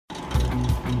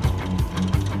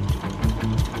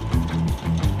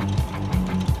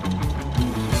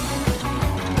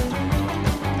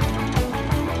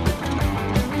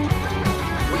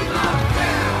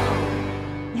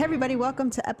everybody. Welcome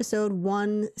to episode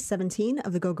 117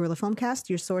 of the Go Gorilla Filmcast,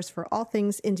 your source for all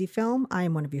things indie film. I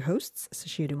am one of your hosts,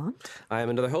 Sashia Dumont. I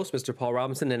am another host, Mr. Paul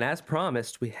Robinson, and as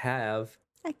promised, we have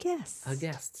a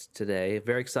guest today.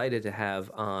 Very excited to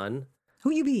have on. Who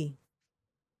you be?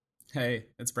 Hey,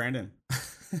 it's Brandon.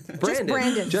 Just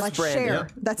Brandon. Just like Brandon. Cher.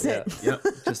 Yep. That's it. Yep.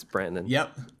 Just Brandon.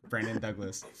 Yep. Brandon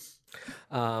Douglas.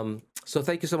 So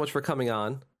thank you so much for coming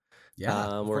on.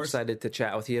 Yeah, we're excited to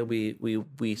chat with you.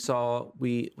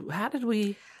 How did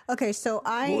we? Okay, so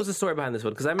what was the story behind this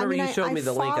one? Because I remember you showed me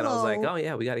the link, and I was like, oh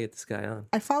yeah, we got to get this guy on.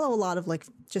 I follow a lot of like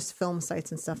just film sites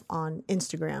and stuff on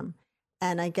Instagram,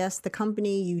 and I guess the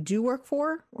company you do work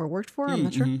for or worked for, I'm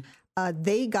not sure,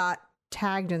 they got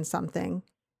tagged in something,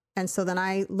 and so then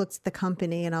I looked at the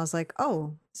company and I was like,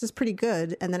 oh, this is pretty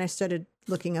good, and then I started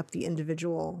looking up the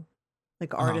individual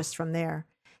like artists from there,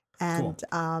 and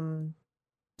cool.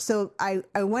 So I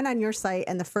went on your site,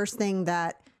 and the first thing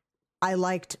that I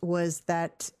liked was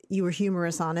that you were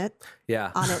humorous on it.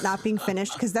 Yeah. On it not being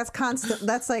finished. Because that's constant.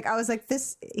 That's like, I was like,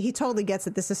 this, he totally gets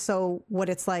it. This is so what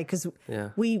it's like. Because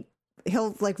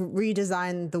he'll like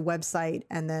redesign the website,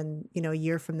 and then, a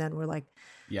year from then we're like,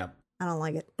 yeah, I don't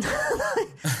like it.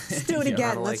 Just do it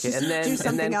again. I don't like it.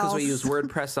 And then because we use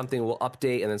WordPress, something will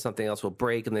update, and then something else will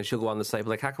break, and then she'll go on the site,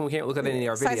 like, how come we can't look at any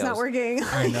of our videos? Site's not working.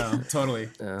 I know, totally.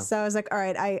 Yeah. So I was like, all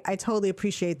right, I totally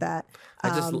appreciate that.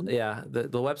 The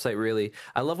website really,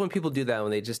 I love when people do that,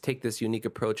 when they just take this unique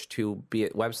approach to be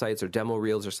it websites or demo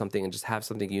reels or something, and just have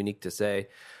something unique to say.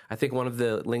 I think one of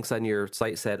the links on your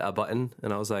site said a button,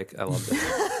 and I was like, I love it.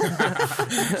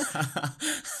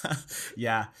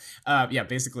 Yeah.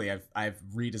 Basically I've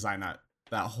redesigned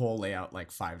that whole layout like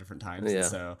 5 different times.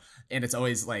 Yeah. And it's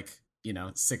always like,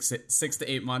 6 to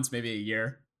 8 months, maybe a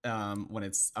year, when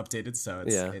it's updated. So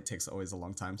it takes always a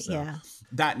long time. So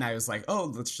that, and I was like,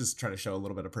 oh, let's just try to show a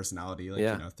little bit of personality,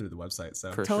 through the website.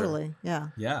 So For totally.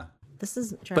 sure. Yeah. This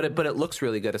is, but it looks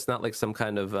really good. It's not like some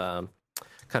kind of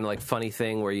like funny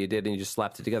thing where you did and you just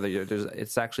slapped it together.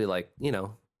 It's actually like,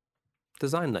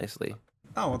 designed nicely.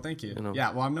 Oh, well, thank you.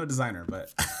 Yeah, well, I'm no designer,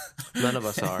 but none of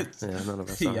us are. Yeah, none of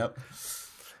us are. Yep.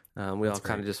 We all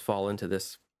kind of just fall into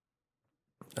this.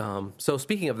 So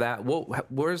speaking of that,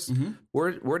 where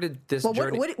did this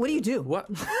journey? What do you do? What?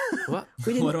 What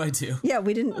do I do? Yeah,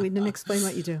 we didn't explain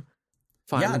what you do.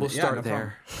 Fine, we'll start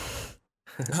there.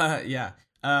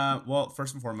 Well,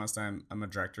 first and foremost, I'm a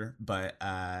director, but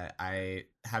I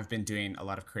have been doing a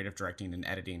lot of creative directing and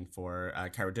editing for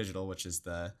Cairo Digital, which is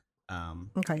the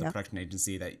production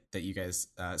agency that you guys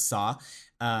saw.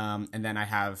 And then I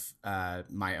have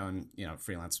my own,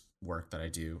 freelance work that I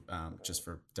do just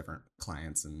for different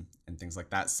clients and things like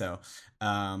that. So,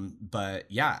 but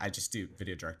yeah, I just do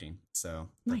video directing. So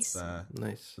nice.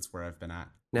 That's where I've been at.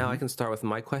 Now I can start with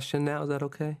my question now. Is that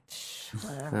okay?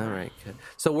 All right, good.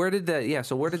 So where did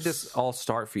this all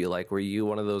start for you? Like, were you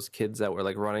one of those kids that were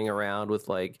like running around with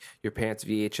like your parents'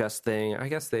 VHS thing? I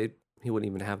guess he wouldn't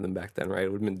even have them back then, right?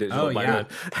 It would have been digital by then.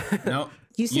 No.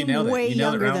 You seem way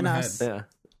younger than us. Yeah.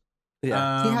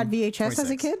 Yeah. You had VHS 26. As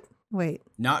a kid? Wait.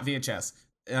 Not VHS.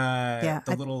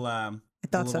 Little I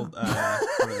thought so. What are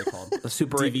they called? The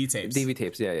super DV tapes. DV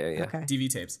tapes. Yeah. Okay. DV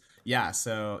tapes. Yeah.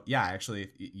 So yeah, actually,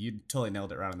 you totally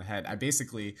nailed it right on the head. I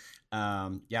basically,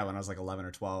 when I was like 11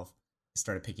 or 12, I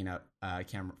started picking up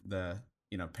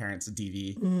parents'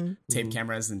 DV tape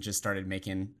cameras and just started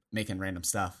making random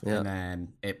stuff. Yeah. And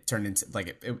then it turned into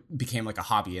it became like a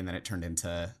hobby, and then it turned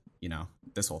into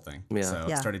this whole thing. Yeah. So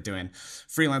I started doing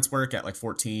freelance work at like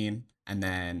 14. And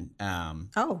then,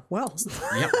 oh, well,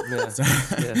 yep.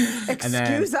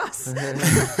 Excuse us.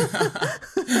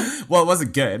 Well, it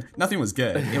wasn't good. Nothing was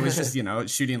good. It was just,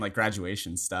 shooting like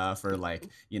graduation stuff, or like,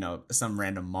 some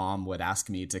random mom would ask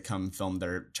me to come film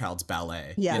their child's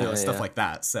ballet, stuff like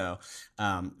that. So,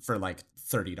 for like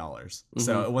 $30. Mm-hmm.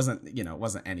 So it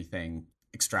wasn't anything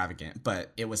extravagant,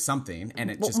 but it was something,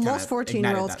 and it just most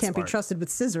 14-year-olds can't be trusted with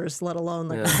scissors, let alone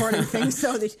like recording things.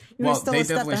 So they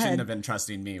definitely shouldn't have been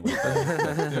trusting me with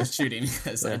the shooting,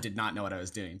 because I did not know what I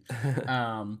was doing.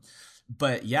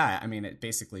 But yeah, I mean, it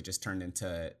basically just turned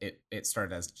into it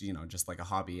started as just like a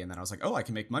hobby, and then I was like, oh, I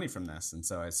can make money from this, and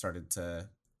so I started to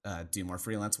do more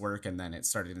freelance work, and then it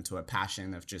started into a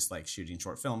passion of just like shooting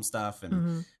short film stuff,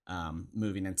 and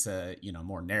moving into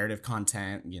more narrative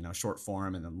content, short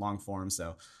form and then long form.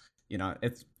 So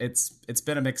it's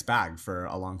been a mixed bag for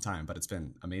a long time, but it's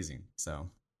been amazing. So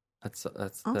that's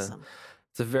awesome.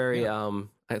 It's a very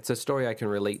it's a story I can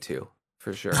relate to.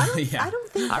 For sure. I don't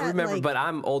think I remember, but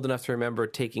I'm old enough to remember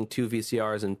taking 2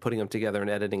 VCRs and putting them together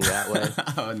and editing that way.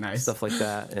 Oh, nice. Stuff like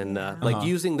that. And like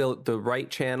using the right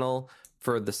channel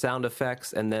for the sound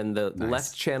effects, and then the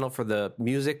left channel for the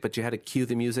music, but you had to cue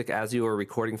the music as you were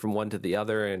recording from one to the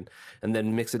other, and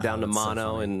then mix it down to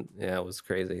mono, and yeah, it was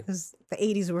crazy. The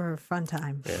 80s were a fun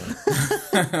time.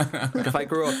 Yeah. If I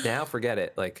grew up now, forget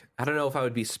it. Like, I don't know if I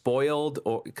would be spoiled,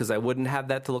 or because I wouldn't have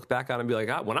that to look back on and be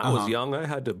like, when I was young, I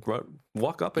had to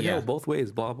walk up a hill both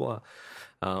ways, blah, blah.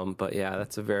 But yeah,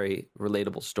 that's a very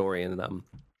relatable story. And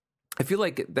I feel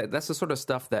like that's the sort of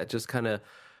stuff that just kind of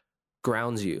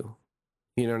grounds you.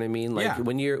 You know what I mean? Like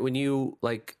when you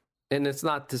like, and it's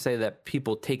not to say that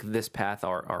people take this path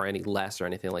are any less or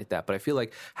anything like that, but I feel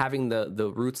like having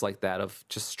the roots like that of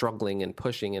just struggling and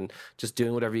pushing and just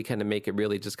doing whatever you can to make it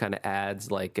really just kind of adds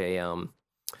like a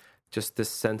just this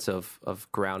sense of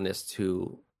groundness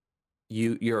to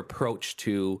your approach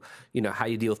to, you know, how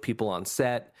you deal with people on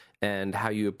set and how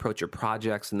you approach your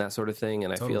projects and that sort of thing.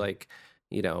 And I feel like,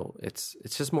 you know, it's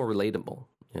just more relatable,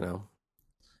 you know?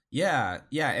 Yeah.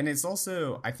 And it's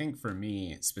also, I think for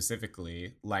me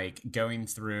specifically, like going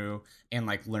through and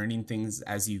like learning things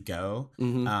as you go.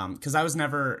 Because I was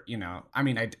never, you know, I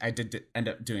mean, I did end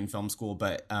up doing film school,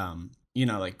 but, you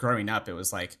know, like growing up, it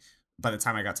was like, by the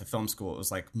time I got to film school, it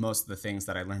was like most of the things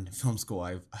that I learned in film school,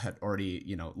 I had already,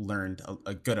 you know, learned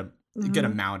a good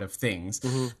amount of things.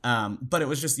 But it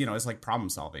was just, you know, it's like problem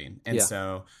solving. And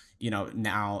so, you know,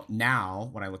 now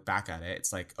when I look back at it,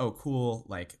 it's like, oh, cool.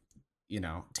 Like, you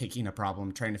know, taking a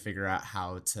problem, trying to figure out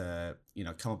how to, you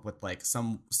know, come up with like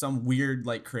some weird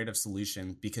like creative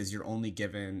solution, because you're only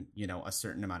given, you know, a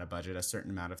certain amount of budget, a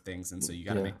certain amount of things. And so you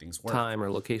got to make things work. Time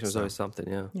or location is always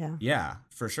something. Yeah,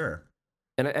 for sure.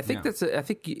 And I think that's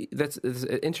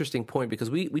an interesting point, because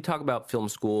we talk about film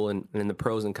school and the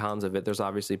pros and cons of it. There's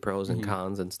obviously pros and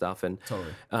cons and stuff. And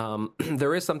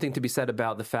there is something to be said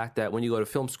about the fact that when you go to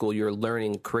film school, you're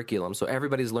learning curriculum. So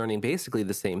everybody's learning basically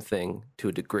the same thing to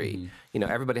a degree. You know,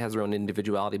 everybody has their own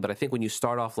individuality. But I think when you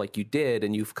start off like you did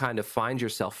and you kind of find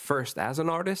yourself first as an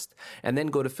artist and then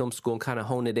go to film school and kind of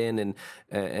hone it in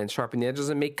and sharpen the edges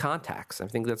and make contacts, I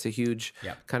think that's a huge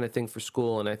kind of thing for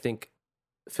school. And I think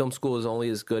film school is only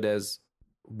as good as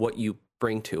what you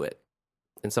bring to it.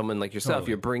 And someone like yourself,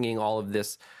 you're bringing all of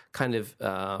this kind of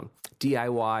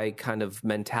DIY kind of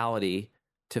mentality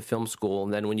to film school.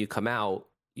 And then when you come out,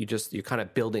 you're kind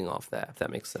of building off that, if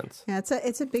that makes sense. Yeah,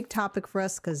 it's a big topic for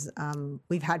us, because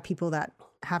we've had people that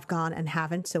have gone and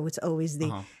haven't. So it's always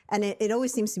and it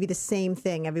always seems to be the same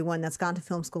thing. Everyone that's gone to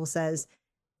film school says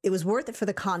it was worth it for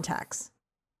the contacts.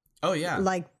 Oh, yeah.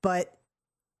 Like, but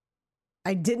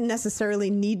I didn't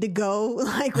necessarily need to go.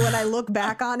 Like, when I look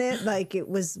back on it, like, it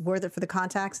was worth it for the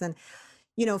contacts. And,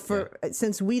 you know,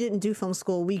 since we didn't do film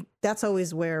school, that's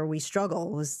always where we struggle,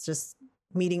 was just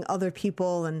meeting other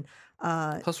people. And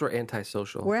plus we're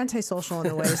antisocial. We're antisocial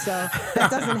in a way, so that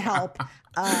doesn't help.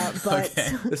 But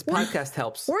this podcast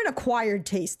helps. We're an acquired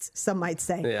taste, some might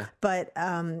say. Yeah. But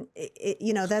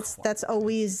you know, that's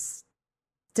always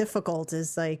difficult.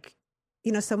 Is like,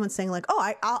 you know, someone saying like,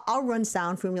 "Oh, I'll run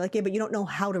sound for me." Like, yeah, but you don't know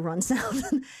how to run sound.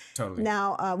 Totally.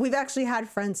 Now, we've actually had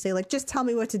friends say like, "Just tell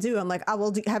me what to do." I'm like, "I will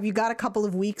do." Have you got a couple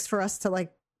of weeks for us to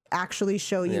like actually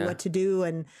show you what to do?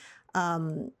 And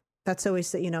that's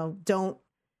always, you know, don't.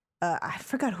 I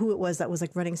forgot who it was that was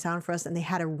like running sound for us, and they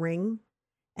had a ring,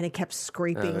 and it kept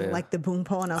scraping like the boom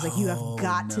pole, and I was like, "You have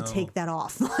got to take that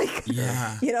off." Like,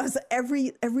 you know, so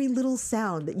every little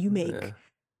sound that you make.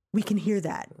 We can hear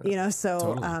that, you know,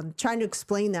 so trying to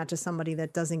explain that to somebody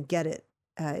that doesn't get it,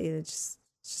 it's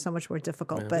just so much more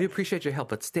difficult. But we appreciate your help,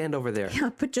 but stand over there.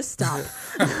 Yeah, but just stop.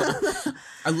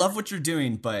 I love what you're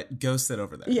doing, but go sit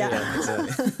over there. Yeah.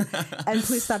 And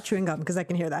please stop chewing gum, because I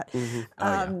can hear that.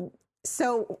 Mm-hmm.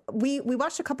 So we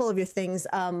watched a couple of your things.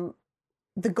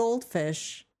 The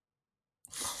goldfish.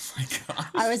 Oh my gosh.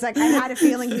 I was like, I had a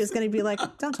feeling he was going to be like,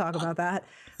 don't talk about that.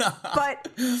 But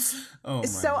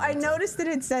so I noticed that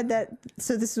it said that,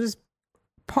 so this was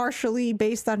partially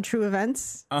based on true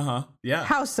events. Yeah.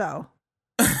 How so?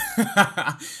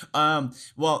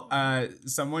 Well,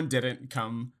 someone didn't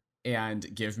come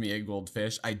and give me a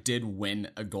goldfish. I did win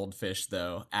a goldfish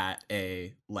though at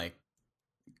a like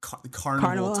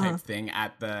carnival type thing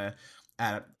at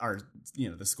our, you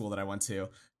know, the school that I went to.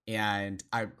 And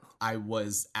I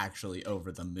was actually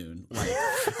over the moon, like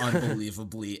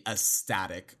unbelievably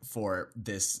ecstatic for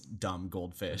this dumb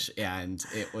goldfish. And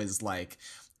it was like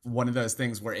one of those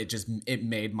things where it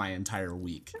made my entire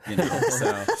week, you know?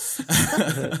 So,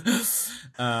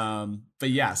 but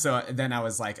yeah, so then I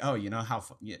was like, oh, you know how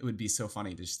it would be so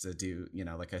funny just to do, you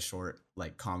know, like a short,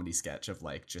 like comedy sketch of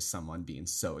like just someone being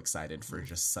so excited for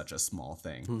just such a small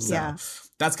thing. So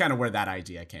that's kind of where that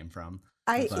idea came from.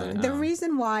 The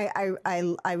reason why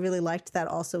I really liked that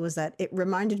also was that it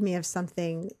reminded me of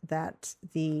something that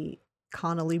the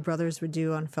Connolly brothers would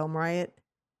do on Film Riot.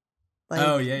 Like,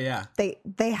 oh yeah.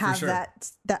 They have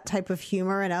that type of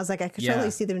humor, and I was like, I could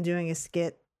totally see them doing a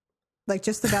skit, like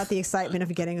just about the excitement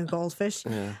of getting a goldfish.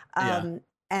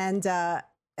 And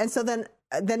so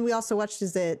then we also watched,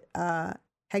 is it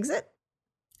Hexit?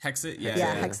 Hexit,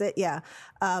 Hexit, yeah.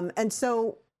 And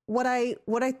so what I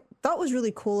thought was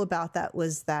really cool about that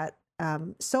was that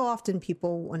so often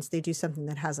people, once they do something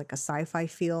that has like a sci-fi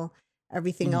feel,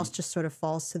 everything else just sort of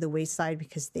falls to the wayside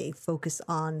because they focus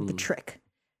on the trick.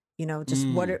 You know, just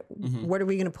what are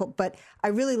we going to put? But I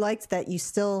really liked that you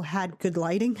still had good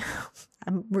lighting.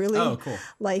 I'm really cool.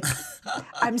 Like,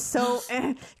 I'm so,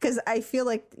 because I feel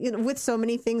like, you know, with so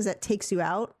many things that takes you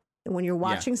out when you're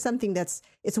watching something it's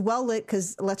well lit,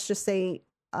 because let's just say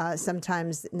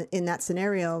sometimes in that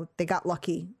scenario, they got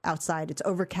lucky outside. It's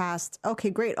overcast. Okay,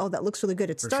 great. Oh, that looks really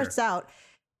good. It starts out.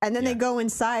 And then they go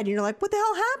inside and you're like, what the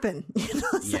hell happened? You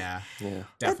know, yeah,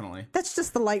 definitely. That's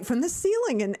just the light from the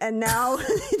ceiling. And now,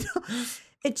 you know,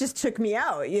 it just took me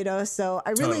out, you know? So I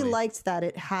really liked that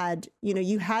it had, you know,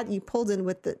 you pulled in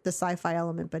with the sci-fi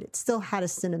element, but it still had a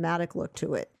cinematic look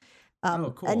to it.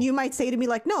 Cool. And you might say to me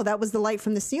like, no, that was the light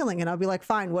from the ceiling. And I'll be like,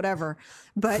 fine, whatever.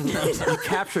 But you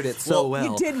captured it so well.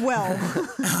 You did well.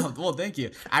 Well, thank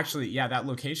you. Actually, that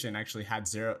location actually had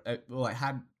zero. It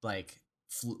had like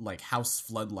house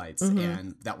floodlights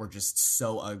and that were just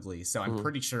so ugly. So I'm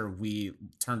pretty sure we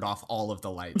turned off all of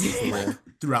the lights like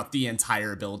throughout the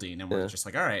entire building, and we're just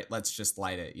like, all right, let's just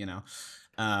light it, you know?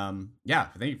 Thank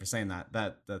you for saying that.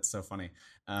 That's so funny.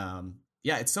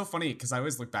 It's so funny because I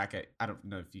always look back at, I don't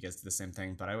know if you guys do the same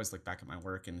thing, but I always look back at my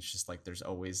work and it's just like there's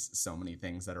always so many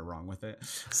things that are wrong with it.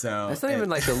 So it's not even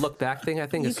like the look back thing. I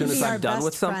think as soon as I'm done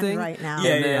with something right now,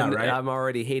 right? I'm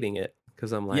already hating it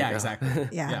because I'm like, exactly.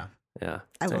 Yeah,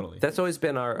 totally. That's always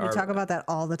been our we talk about that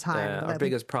all the time. Our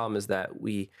biggest problem is that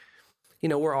we, you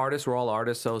know, we're artists, we're all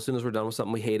artists. So as soon as we're done with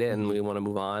something, we hate it and we want to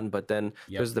move on. But then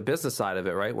there's the business side of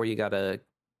it, right? Where you got to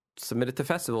submit it to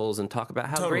festivals and talk about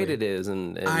how great it is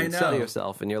and sell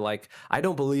yourself. And you're like, I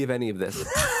don't believe any of this.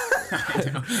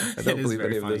 I don't believe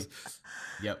any of this.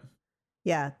 Yep.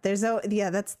 Yeah,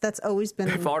 that's always been.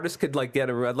 If artists could like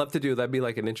get I'd love to do that'd be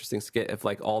like an interesting skit if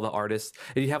like all the artists,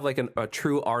 if you have like a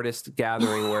true artist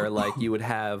gathering where like you would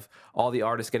have all the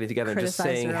artists getting together and just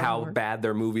saying how bad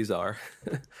their movies are.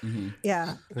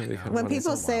 Yeah, when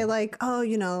people say like, oh,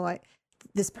 you know,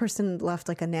 this person left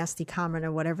like a nasty comment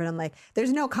or whatever, and I'm like,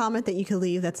 there's no comment that you can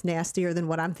leave that's nastier than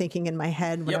what I'm thinking in my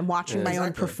head when I'm watching my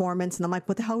own performance, and I'm like,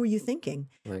 what the hell were you thinking?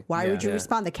 Like, why would you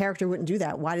respond? The character wouldn't do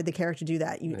that. Why did the character do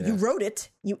that? You wrote it,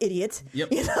 you idiot. You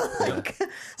know, like,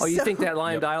 you think that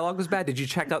line of dialogue was bad? Did you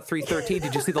check out 313?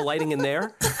 Did you see the lighting in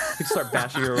there? You start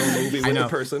bashing your own movie with a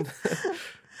person.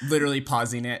 Literally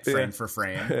pausing it frame for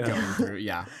frame, going through.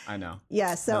 Yeah, I know.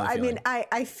 Yeah, so I mean,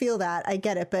 I feel that, I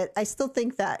get it, but I still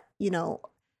think that, you know,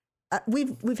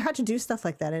 we've had to do stuff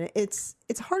like that, and it's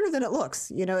harder than it looks.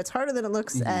 You know, it's harder than it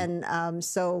looks, and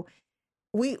so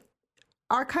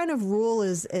our kind of rule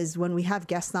is when we have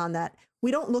guests on that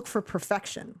we don't look for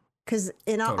perfection, because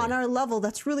on our level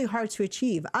that's really hard to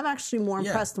achieve. I'm actually more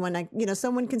impressed when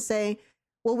someone can say,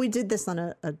 well, we did this on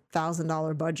a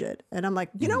 $1,000 budget. And I'm like,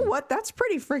 you know what? That's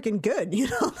pretty freaking good. You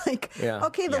know, like,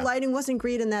 okay, the lighting wasn't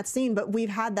great in that scene, but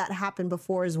we've had that happen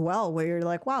before as well, where you're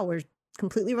like, wow, we're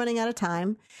completely running out of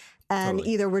time. And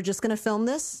either we're just going to film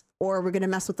this or we're going to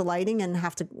mess with the lighting and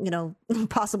have to, you know,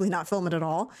 possibly not film it at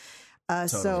all.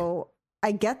 So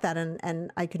I get that.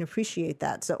 And I can appreciate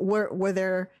that. So were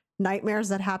there nightmares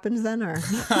that happened then, or?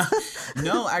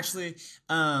 No, actually,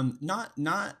 not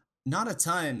a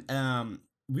ton.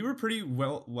 We were pretty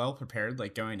well prepared,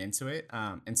 like going into it,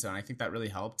 and so I think that really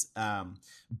helped.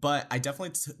 But I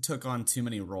definitely took on too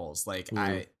many roles. Like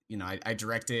I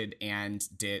directed and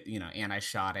did, and I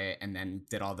shot it and then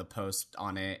did all the post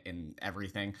on it and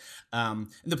everything.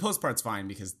 The post part's fine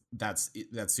because that's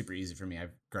super easy for me.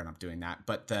 I've grown up doing that.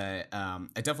 But I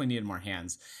definitely needed more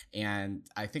hands, and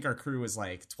I think our crew was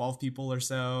like 12 people or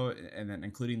so, and then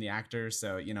including the actors.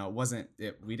 So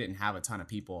we didn't have a ton of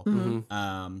people.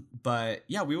 But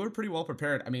yeah, we were pretty well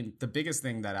prepared. I mean, the biggest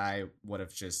thing that I would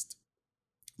have just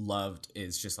loved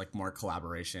is just like more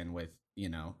collaboration with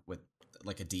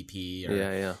like a DP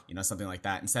or something like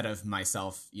that, instead of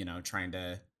myself trying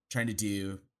to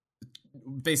do,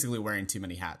 basically wearing too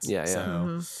many hats.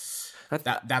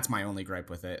 That's my only gripe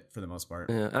with it for the most part.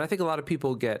 And I think a lot of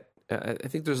people I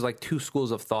think there's like two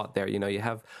schools of thought there. You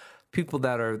have people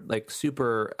that are like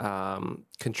super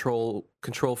control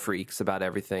freaks about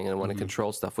everything and want to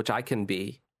control stuff, which I can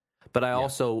be, but I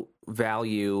also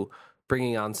value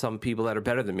bringing on some people that are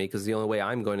better than me, because the only way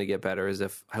I'm going to get better is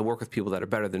if I work with people that are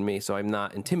better than me. So I'm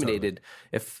not intimidated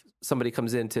if somebody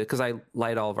comes into, because I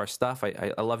light all of our stuff.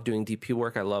 I love doing DP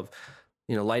work. I love,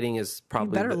 lighting is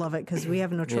probably you better love it, because we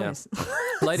have no choice. Yeah.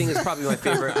 Lighting is probably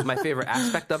my favorite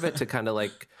aspect of it, to kind of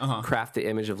like craft the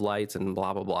image of lights and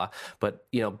blah blah blah. But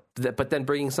but then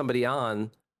bringing somebody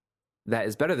on that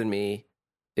is better than me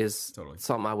is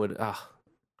something I would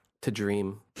to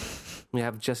dream. We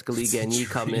have Jessica Lee Gagné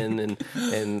come in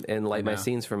and light my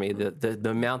scenes for me. The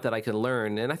amount that I can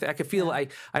learn, and I can feel. I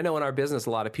know in our business, a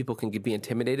lot of people can be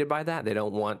intimidated by that. They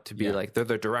don't want to be like, they're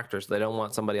the directors. They don't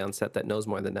want somebody on set that knows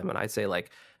more than them. And I say,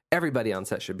 like, everybody on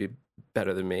set should be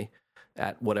better than me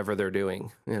at whatever they're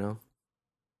doing.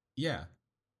 Yeah,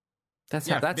 that's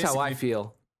how I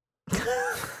feel.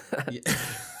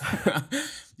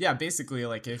 Yeah, basically,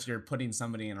 like, if you're putting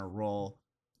somebody in a role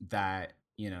that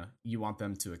you want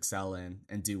them to excel in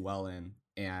and do well in,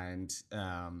 and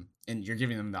you're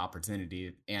giving them the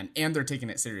opportunity, and they're taking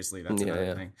it seriously. That's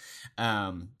another thing.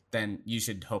 Then you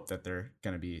should hope that they're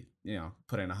going to be,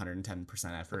 put in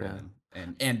 110% effort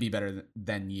and be better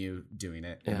than you doing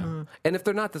it. Yeah. And if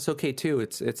they're not, that's okay too.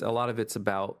 It's a lot of it's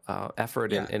about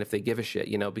effort and if they give a shit,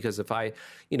 because if a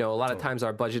lot of times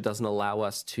our budget doesn't allow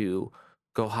us to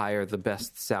go hire the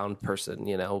best sound person,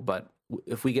 but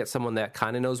if we get someone that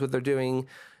kind of knows what they're doing,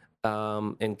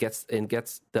 and gets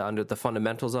under the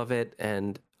fundamentals of it,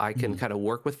 and I can kind of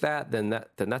work with that, then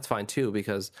that's fine too,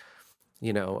 because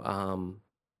well,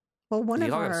 one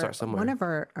of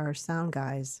our sound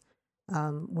guys,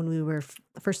 when we were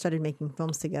first started making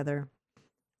films together,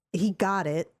 he got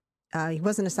it. He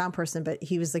wasn't a sound person, but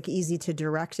he was like easy to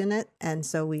direct in it, and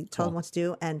so we told him what to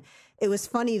do. And it was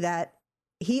funny that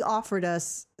he offered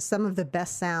us some of the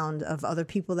best sound of other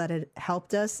people that had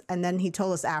helped us. And then he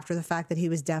told us after the fact that he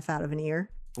was deaf out of an ear.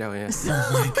 Oh, yeah. So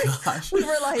oh, my gosh. We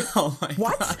were like,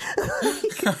 what?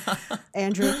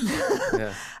 Andrew.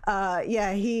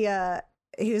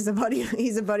 He was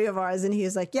he's a buddy of ours. And he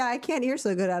was like, yeah, I can't hear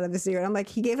so good out of this ear. And I'm like,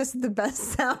 he gave us the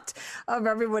best sound of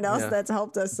everyone else that's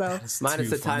helped us. So minus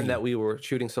the time that we were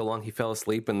shooting so long, he fell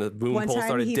asleep and the boom pole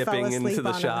started dipping into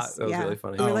the shot. That was really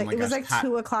funny. It was like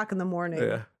 2:00 in the morning.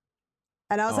 Yeah.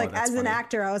 And I was like, as an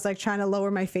actor, I was like trying to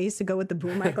lower my face to go with the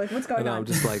boom mic. Like, what's going on? I'm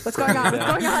just like, what's going on?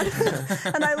 What's going on?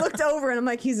 And I looked over and I'm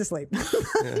like, he's asleep.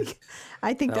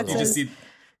 I think that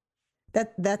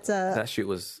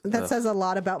says a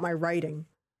lot about my writing.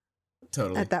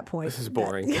 Totally. At that point. This is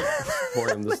boring.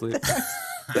 Boring him to sleep.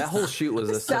 That whole shoot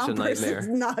was such a nightmare.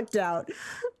 Knocked out.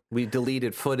 We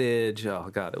deleted footage. Oh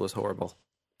God, it was horrible.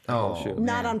 Shoot.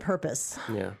 Not on purpose.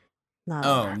 Yeah. Not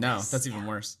on purpose. No, that's even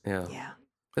worse. Yeah.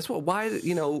 That's why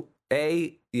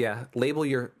label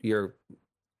your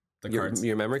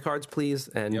memory cards, please,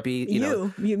 and B,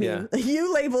 you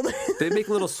labeled it. They make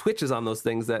little switches on those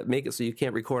things that make it so you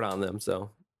can't record on them.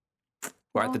 So,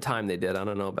 or at the time they did. I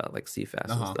don't know about like CFast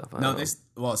and stuff.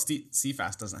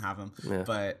 CFast doesn't have them,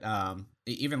 but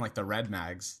even like the Red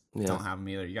Mags don't have them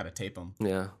either. You got to tape them.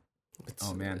 Yeah.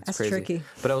 That's crazy. tricky.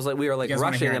 But I was like, we were like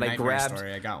rushing, and I grabbed.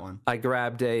 I got one. I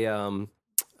grabbed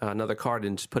another card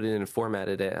and just put it in and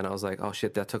formatted it, and I was like, oh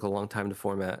shit, that took a long time to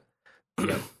format.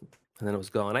 And then it was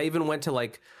gone. I even went to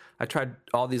I tried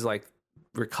all these like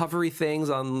recovery things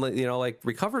on like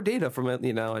recover data from it.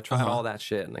 I tried all that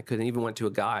shit, and I couldn't. Even went to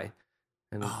a guy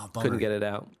and couldn't get it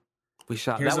out. We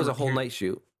shot. That was a whole night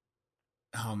shoot.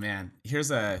 Oh man, here's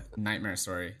a nightmare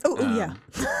story. Yeah.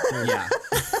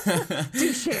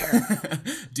 Do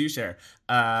share.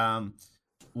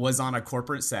 Was on a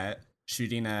corporate set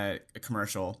shooting a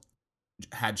commercial.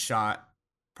 Had shot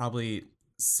probably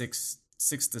 6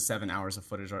 to 7 hours of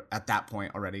footage at that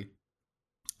point already.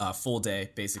 Full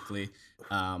day basically,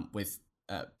 with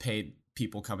paid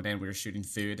people coming in. We were shooting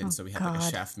food, and so we had like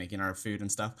a chef making our food and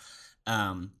stuff.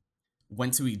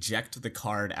 Went to eject the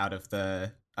card out of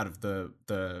the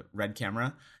red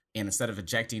camera, and instead of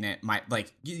ejecting it,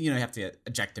 you have to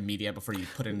eject the media before you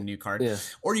put in a new card,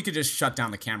 or you could just shut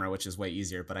down the camera, which is way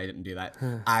easier. But I didn't do that.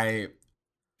 I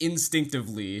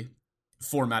instinctively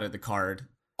formatted the card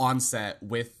on set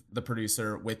with the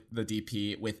producer, with the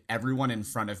DP, with everyone in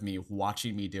front of me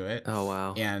watching me do it. Oh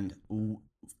wow! And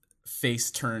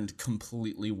face turned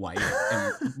completely white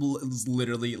and was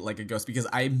literally like a ghost, because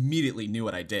I immediately knew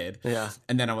what I did. Yeah.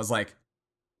 And then I was like,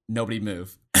 nobody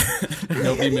move.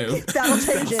 Nobody move. That'll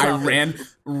change it. I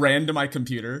ran to my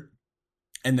computer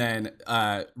and then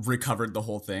recovered the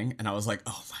whole thing. And I was like,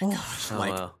 oh my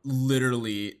gosh.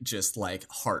 Literally just like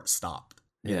heart stopped.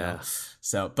 Yeah.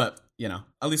 So, but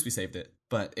at least we saved it.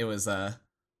 But it was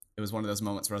it was one of those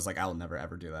moments where I was like, I'll never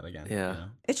ever do that again. Yeah. You know?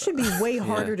 It should be way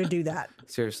harder to do that.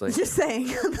 Seriously. Just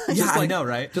saying. Yeah, I know,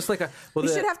 right? Just like You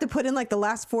should have to put in like the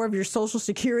last 4 of your social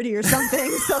security or something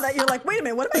so that you're like, wait a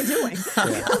minute, what am I doing?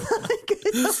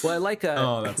 well, I like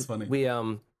oh, that's funny. We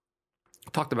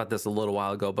talked about this a little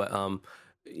while ago, but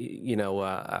we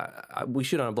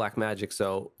shoot on Blackmagic,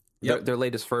 so their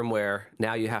latest firmware,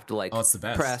 now you have to like it's the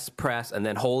best. press and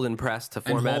then hold and press to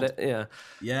format it.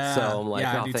 Yeah. So I'm like,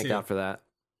 yeah, oh, thank God for that.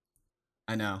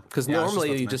 I know. Because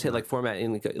normally you just hit like format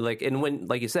and when,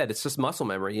 like you said, it's just muscle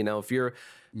memory. You know, if you're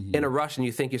in a rush and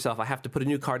you think yourself, I have to put a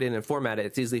new card in and format it,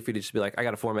 it's easy for you to just be like, I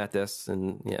got to format this.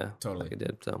 And totally. like I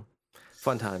did. So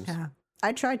fun times. Yeah.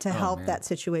 I tried to help that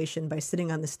situation by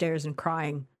sitting on the stairs and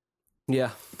crying.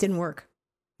 Yeah. It didn't work.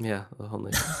 Yeah.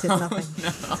 Only. Did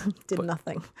nothing. Did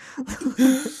nothing.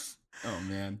 Oh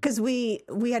man. Because we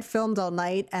had filmed all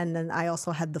night and then I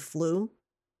also had the flu.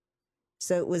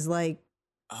 So it was like,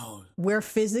 where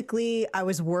physically I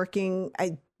was working,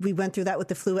 we went through that with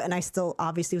the flu and I still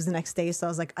obviously it was the next day. So I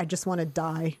was like, I just want to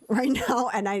die right now.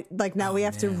 And we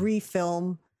have to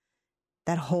refilm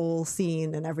that whole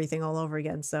scene and everything all over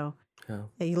again. So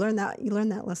you learn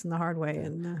that lesson the hard way.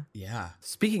 And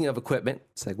speaking of equipment,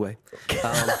 segue.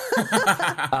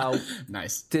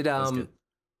 Nice.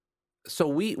 So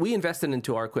we invested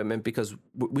into our equipment because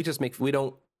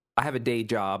I have a day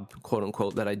job, quote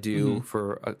unquote, that I do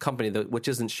for a company which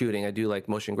isn't shooting. I do like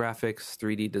motion graphics,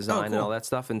 3D design, and all that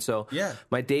stuff. And so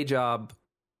my day job,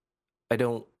 I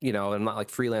don't, I'm not like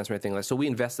freelance or anything like that. So we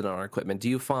invested in our equipment. Do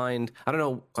you find, I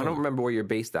don't remember where you're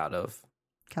based out of.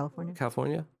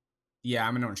 California? Yeah,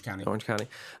 I'm in Orange County.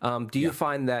 Do you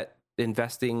find that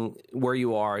investing where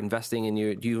you are,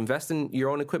 do you invest in your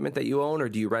own equipment that you own or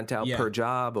do you rent out per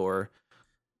job or?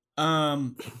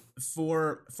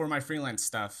 For my freelance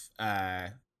stuff,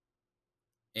 and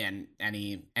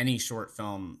any short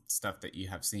film stuff that you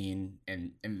have seen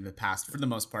in the past, for the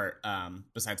most part,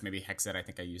 besides maybe Hexit, I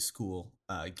think I use school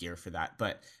gear for that.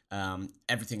 But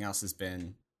everything else has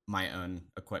been my own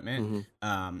equipment,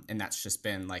 and that's just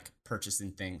been like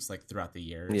purchasing things like throughout the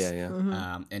years.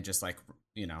 And just like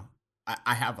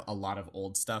I have a lot of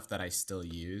old stuff that I still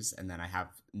use, and then I have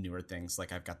newer things.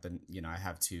 Like I've got I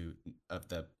have 2 of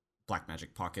the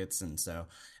Blackmagic pockets, and so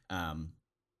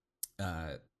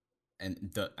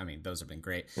those have been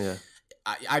great.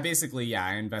 I basically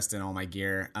I invest in all my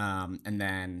gear, and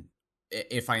then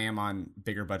if I am on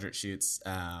bigger budget shoots,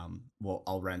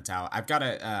 I'll rent out. I've got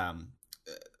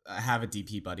I have a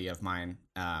DP buddy of mine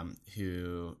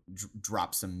who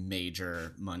drops some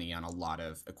major money on a lot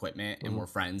of equipment, and we're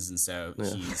friends, and so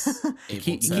he's able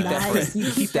to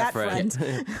keep that friend.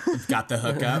 Got the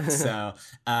hookup, so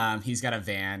he's got a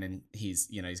van, and he's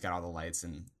got all the lights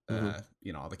and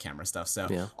all the camera stuff,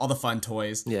 so all the fun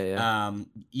toys. So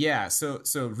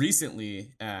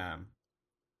recently,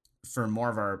 for more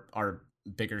of our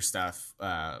bigger stuff,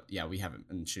 we haven't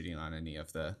been shooting on any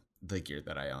of the gear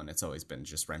that I own. It's always been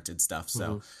just rented stuff.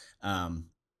 So, so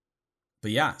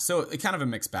it kind of a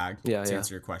mixed bag to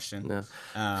answer your question.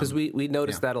 Because we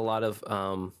noticed that a lot of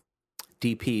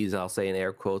DPs, I'll say in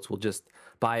air quotes, will just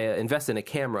invest in a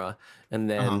camera, and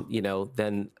then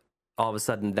then all of a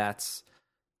sudden that's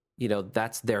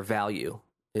their value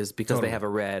is because they have a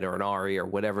Red or an Ari or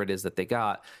whatever it is that they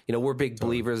got. We're big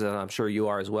believers, and I'm sure you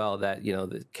are as well, that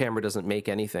the camera doesn't make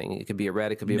anything. It could be a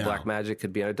Red, it could be a Blackmagic,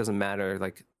 it doesn't matter.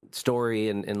 Like story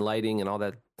and lighting and all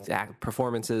that,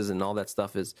 performances and all that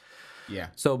stuff is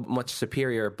so much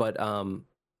superior. But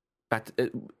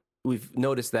we've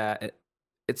noticed that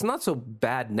it's not so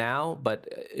bad now, but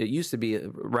it used to be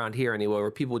around here anyway,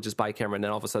 where people would just buy a camera and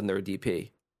then all of a sudden they're a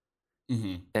DP.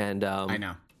 And I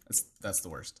know. That's the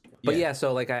worst. But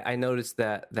so like I noticed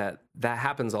that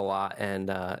happens a lot, and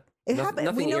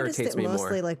nothing irritates me more.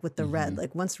 Mostly like with the Red.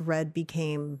 Like once Red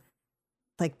became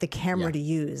like the camera to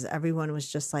use, everyone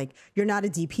was just like, "You're not a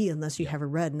DP unless you have a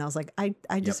Red." And I was like, "I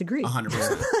disagree.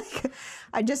 100%.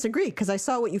 I disagree because I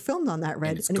saw what you filmed on that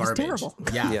Red, and it was terrible.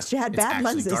 She had bad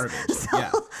lenses.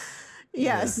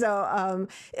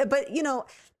 But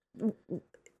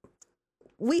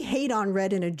we hate on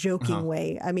Red in a joking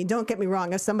way. I mean, don't get me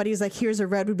wrong. If somebody's like, "Here's a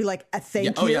Red," we'd be like,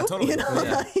 "Thank you." Totally.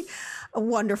 Like,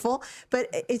 wonderful. But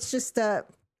it's just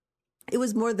it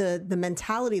was more the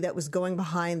mentality that was going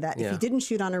behind that. If you didn't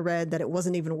shoot on a Red, that it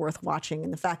wasn't even worth watching,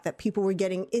 and the fact that people were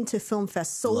getting into Film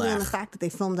Fest solely on the fact that they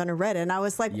filmed on a Red, and I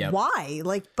was like, why?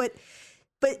 Like, but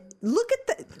look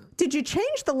at did you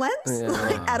change the lens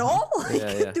at all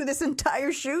through this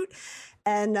entire shoot?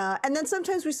 And then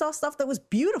sometimes we saw stuff that was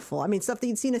beautiful. I mean, stuff that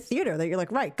you'd see in a theater that you're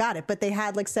like, right, got it. But they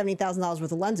had like $70,000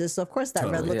 worth of lenses, so of course that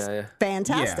red looks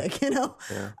fantastic, you know.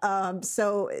 Yeah.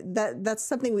 So that's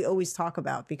something we always talk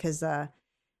about because it's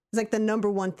like the number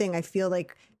one thing. I feel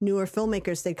like newer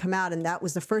filmmakers, they'd come out and that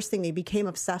was the first thing they became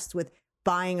obsessed with,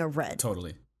 buying a red.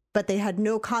 Totally. But they had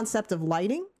no concept of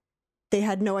lighting. They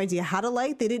had no idea how to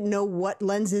light. They didn't know what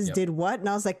lenses did what. And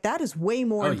I was like, that is way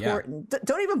more important. Yeah.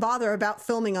 Don't even bother about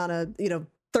filming on a,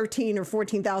 $13,000 or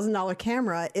 $14,000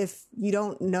 camera if you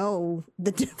don't know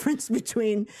the difference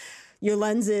between your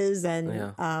lenses and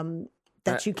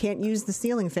that you can't use the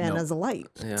ceiling fan as a light.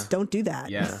 Yeah. Don't do that.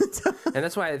 Yeah. And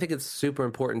that's why I think it's super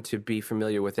important to be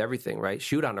familiar with everything, right?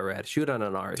 Shoot on a red, shoot on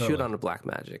an R, shoot on a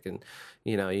Blackmagic. And,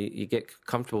 you get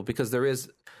comfortable because there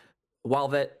is... While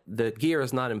the gear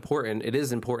is not important, it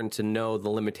is important to know the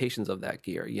limitations of that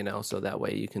gear, so that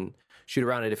way you can shoot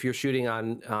around it. If you're shooting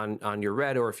on your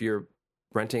red, or if you're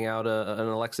renting out an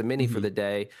Alexa Mini for the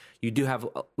day, you do have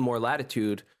more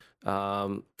latitude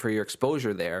for your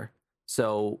exposure there.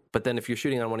 So, but then if you're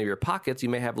shooting on one of your pockets, you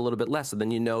may have a little bit less, and then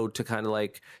to kind of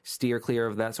like steer clear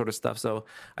of that sort of stuff. So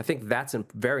I think that's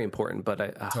very important. But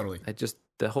I just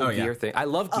the whole gear thing. I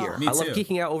love gear. I love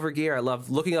geeking out over gear. I love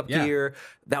looking up gear.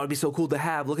 That would be so cool to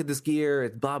have. Look at this gear.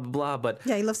 It's blah blah blah. But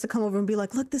he loves to come over and be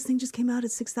like, "Look, this thing just came out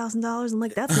at $6,000." I'm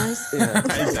like, "That's nice."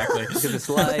 Exactly. Look at this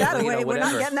light. Put that away. We're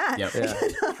not getting that.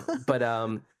 Yep. But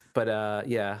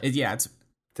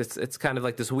it's kind of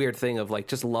like this weird thing of like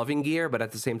just loving gear, but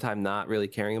at the same time not really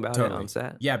caring about it on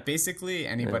set. Yeah, basically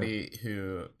anybody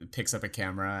who picks up a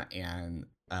camera and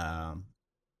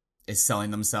is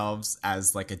selling themselves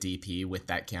as like a DP with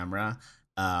that camera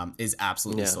is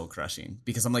absolutely soul crushing,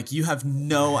 because I'm like, you have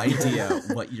no idea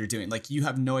what you're doing. Like, you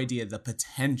have no idea the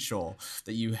potential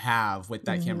that you have with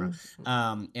that camera.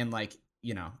 And like,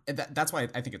 that's why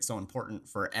I think it's so important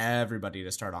for everybody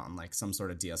to start on like some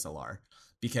sort of DSLR.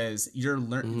 Because you're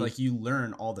you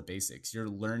learn all the basics. You're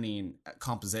learning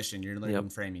composition. You're learning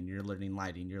framing. You're learning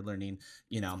lighting. You're learning,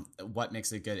 what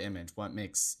makes a good image. What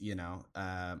makes,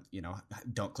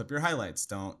 don't clip your highlights.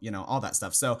 Don't, all that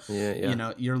stuff. So,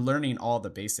 you're learning all the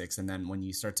basics. And then when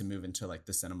you start to move into like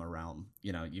the cinema realm,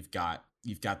 you've got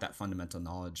that fundamental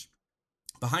knowledge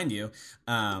behind you.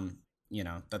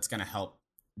 That's going to help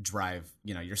drive,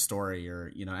 your story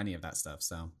or, any of that stuff.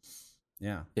 So,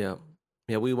 yeah. Yeah.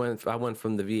 Yeah, I went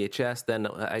from the VHS. Then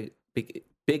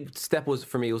big step was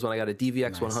for me was when I got a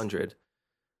DVX 100,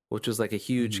 which was like a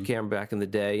huge camera back in the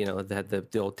day. It had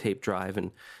the old tape drive,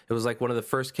 and it was like one of the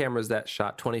first cameras that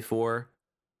shot 24.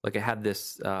 Like it had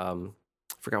this, I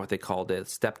forgot what they called it,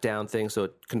 step down thing. So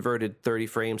it converted 30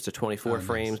 frames to 24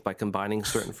 frames by combining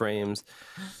certain frames,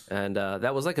 and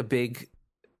that was like a big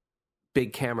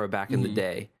camera back in the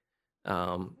day.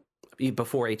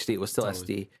 Before HD, it was still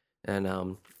SD,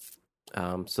 and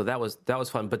so that was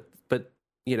fun, but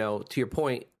to your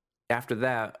point, after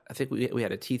that, I think we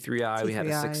had a T3i, we had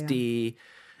a 6D,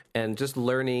 and just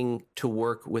learning to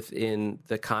work within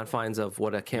the confines of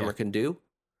what a camera can do.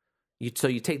 So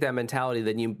you take that mentality,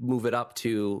 then you move it up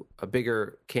to a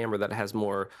bigger camera that has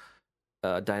more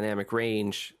dynamic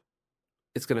range.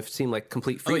 It's going to seem like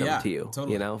complete freedom to you.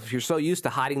 Totally. If you're so used to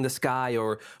hiding the sky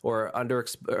or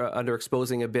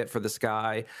underexposing a bit for the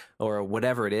sky or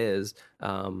whatever it is.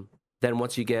 Then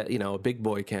once you get, a big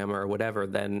boy camera or whatever,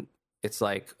 then it's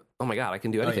like, oh my God, I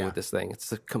can do anything with this thing.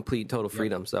 It's a complete, total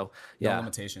freedom. So no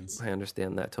limitations. I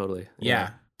understand that totally. Yeah.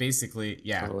 Basically,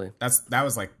 totally. That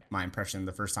was like my impression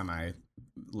the first time I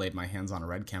laid my hands on a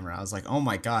red camera. I was like, oh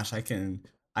my gosh, I can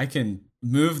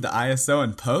move the ISO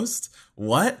in post.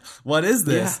 What is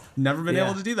this? Never been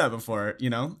able to do that before,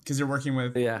 because you're working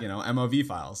with, MOV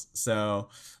files. So,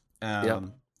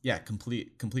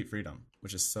 complete freedom,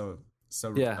 which is so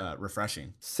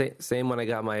refreshing. Same when I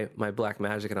got my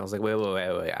Blackmagic, and I was like,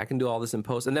 wait, I can do all this in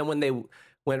post. And then when they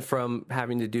went from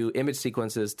having to do image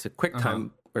sequences to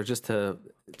QuickTime or just to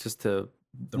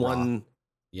one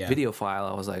video file,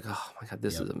 I was like, oh my God,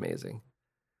 this is amazing.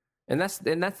 And that's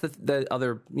the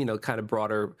other, kind of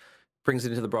broader, brings it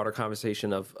into the broader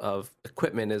conversation of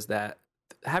equipment, is that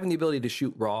having the ability to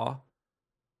shoot raw,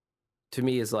 to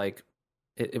me, is like,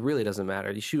 it really doesn't matter.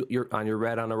 You shoot on your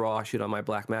red on a raw, shoot on my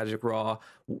Blackmagic raw.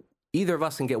 Either of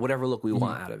us can get whatever look we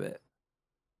want out of it.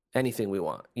 Anything we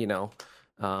want,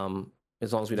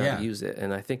 as long as we know how to use it.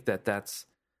 And I think that's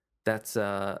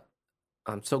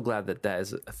I'm so glad that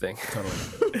is a thing.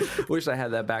 Totally. Wish I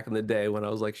had that back in the day when I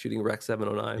was like shooting Rec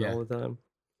 709 all the time.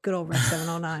 Good old Rec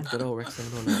 709. Good old Rec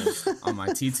 709. On my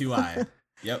T2i.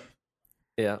 Yep.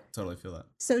 Yeah. Totally feel that.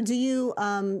 So do you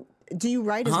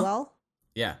write as well?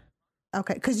 Yeah.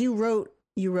 Okay, because you wrote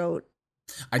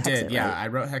I did, Hexit, yeah. right? I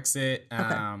wrote Hexit.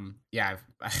 Okay. Yeah,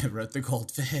 I wrote the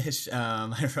Goldfish.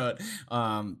 I wrote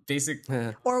basic.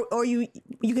 Or you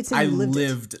could say I you lived it.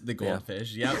 lived the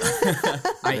Goldfish. Yep,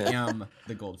 I am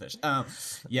the Goldfish.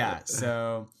 Yeah.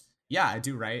 So yeah, I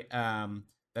do write.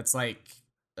 That's like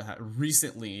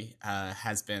recently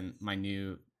has been my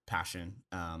new passion.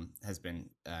 Has been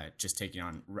just taking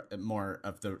on more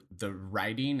of the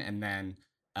writing, and then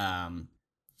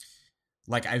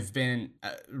like I've been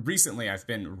recently I've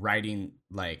been writing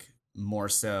like more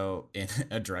so in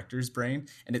a director's brain,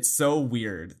 and it's so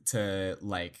weird to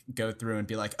like go through and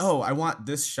be like, oh, I want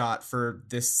this shot for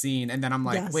this scene, and then I'm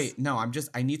like, Yes. wait, no,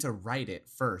 I need to write it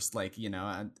first, like, you know.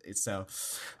 And so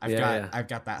I've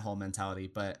got that whole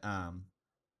mentality. But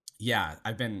yeah,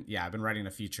 I've been writing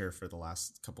a feature for the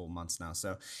last couple of months now,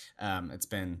 so it's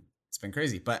been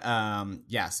crazy. But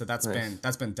yeah, so that's been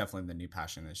definitely the new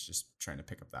passion, is just trying to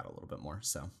pick up that a little bit more.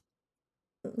 So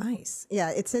Nice. Yeah,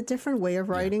 it's a different way of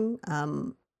writing.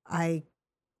 I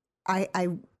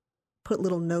put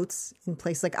little notes in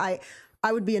place. Like I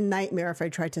would be a nightmare if I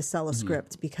tried to sell a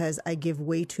script, because I give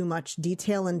way too much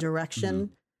detail and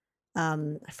direction.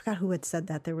 I forgot who had said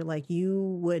that. They were like,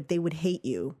 they would hate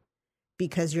you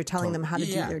because you're telling them how to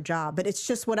do their job. But it's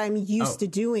just what I'm used to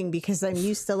doing, because I'm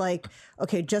used to like,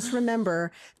 okay, just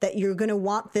remember that you're going to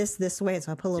want this way.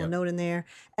 So I put a little note in there,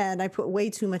 and I put way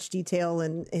too much detail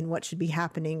in what should be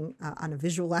happening on a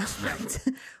visual aspect,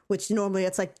 which normally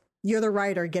it's like, you're the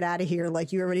writer, get out of here.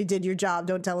 Like, you already did your job.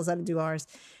 Don't tell us how to do ours.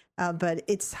 But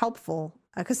it's helpful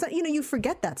because, you know, you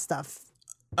forget that stuff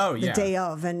the day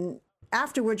of, and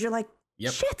afterwards you're like,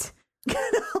 shit,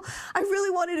 I really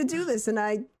wanted to do this, and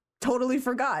I totally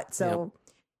forgot. So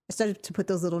I started to put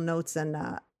those little notes, and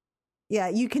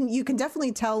you can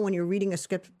definitely tell when you're reading a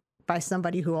script by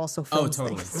somebody who also films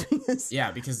things.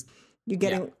 Because you're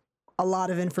getting a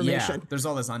lot of information. Yeah, there's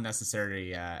all this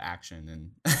unnecessary action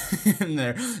and in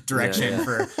their direction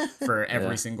for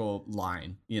every single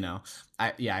line. You know,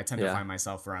 I tend to find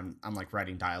myself where I'm like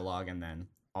writing dialogue, and then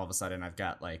all of a sudden I've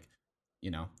got like, you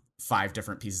know, 5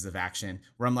 different pieces of action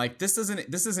where I'm like, this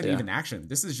isn't even action.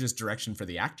 This is just direction for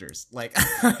the actors. Like,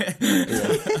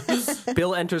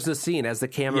 Bill enters the scene as the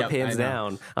camera pans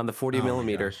down on the 40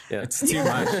 millimeter. Yeah. It's too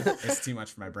much. It's too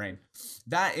much for my brain.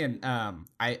 That, and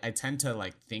I tend to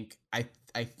like think, I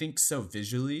think so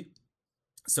visually.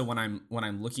 So when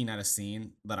I'm looking at a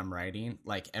scene that I'm writing,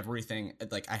 like everything,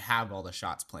 like I have all the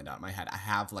shots planned out in my head. I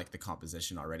have like the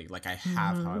composition already. Like I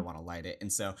have how I want to light it.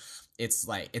 And so it's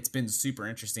like, it's been super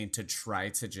interesting to try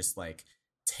to just like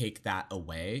take that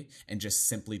away and just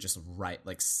simply just write,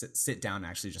 like sit down and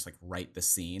actually just like write the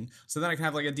scene. So then I can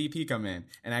have like a DP come in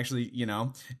and actually, you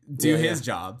know, do his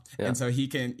job. And so he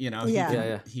can, you know,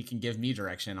 he can give me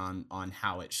direction on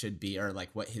how it should be, or like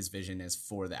what his vision is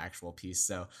for the actual piece.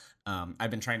 So I've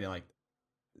been trying to like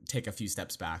take a few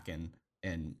steps back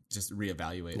and just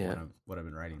reevaluate what I've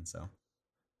been writing. So,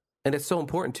 and it's so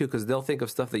important too, because they'll think of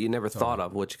stuff that you never thought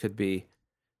of, which could be,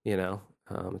 you know,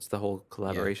 it's the whole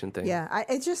collaboration thing. Yeah,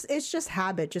 it's just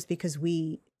habit. Just because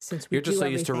you're just so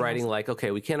used to writing, like,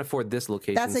 okay, we can't afford this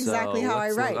location. That's exactly how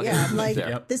I write. Yeah, I'm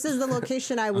like, this is the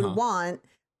location I would want,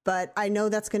 but I know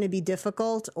that's going to be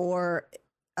difficult. Or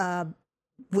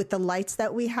with the lights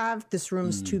that we have, this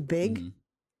room's too big,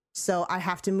 so I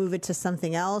have to move it to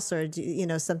something else, or you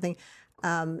know, something.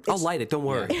 I'll light it. Don't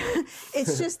worry.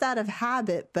 It's just out of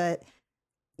habit, but.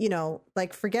 You know,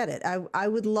 like, forget it. I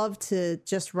would love to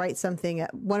just write something.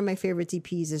 One of my favorite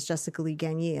DPs is Jessica Lee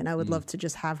Gagne, and I would love to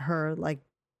just have her like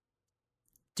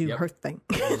do her thing.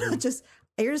 Just,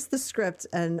 here's the script,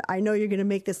 and I know you're going to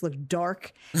make this look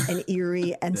dark and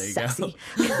eerie and sexy,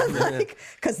 like,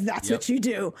 because that's what you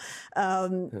do.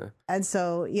 And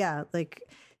so, like,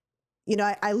 you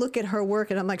know, I look at her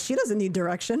work and I'm like, she doesn't need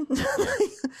direction.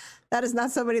 That is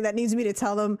not somebody that needs me to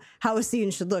tell them how a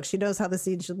scene should look. She knows how the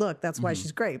scene should look. That's why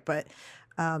she's great. But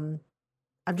I'm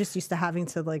just used to having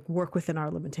to like work within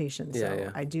our limitations.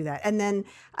 So I do that. And then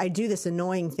I do this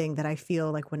annoying thing that I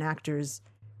feel like when actors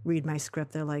read my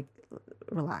script, they're like,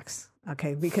 relax.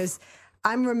 Okay. Because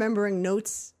I'm remembering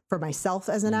notes for myself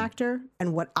as an actor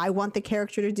and what I want the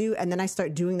character to do. And then I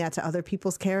start doing that to other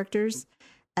people's characters.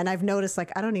 And I've noticed,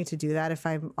 like, I don't need to do that. If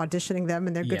I'm auditioning them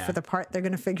and they're good for the part, they're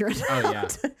going to figure it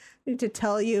out. I need to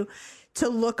tell you to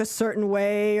look a certain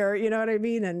way, or, you know what I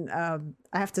mean? And I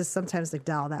have to sometimes, like,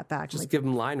 dial that back. Just like, give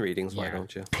them line readings, why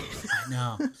don't you? I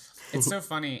know. It's so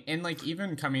funny. And, like,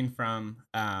 even coming from,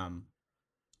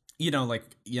 you know, like,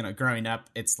 you know, growing up,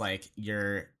 it's like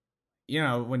you're, you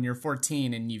know, when you're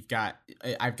 14 and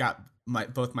I've got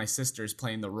both my sisters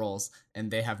playing the roles,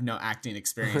 and they have no acting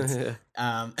experience.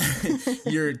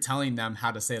 You're telling them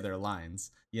how to say their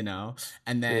lines, you know,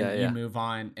 and then you move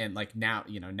on, and like now,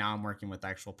 you know, now I'm working with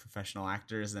actual professional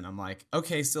actors, and I'm like,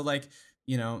 okay, so like,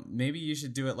 you know, maybe you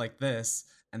should do it like this,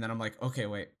 and then I'm like, okay,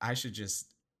 wait, I should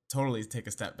just totally take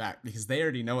a step back because they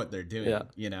already know what they're doing,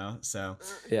 you know. So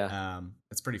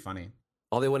it's pretty funny.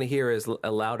 All they want to hear is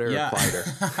a louder or quieter.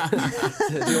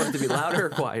 Do you want it to be louder or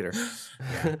quieter?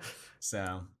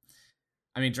 So,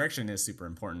 I mean, direction is super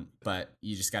important, but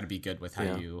you just got to be good with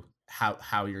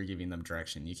how you're giving them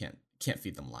direction. You can't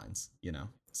feed them lines, you know.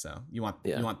 So you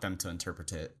want them to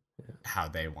interpret it how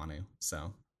they want to.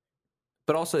 So,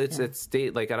 but also it's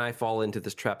like, and I fall into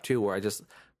this trap too, where I just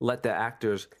let the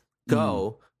actors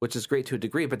go, which is great to a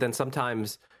degree, but then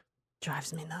sometimes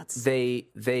drives me nuts.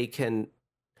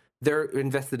 They're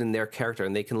invested in their character,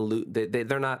 and they can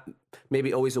they're not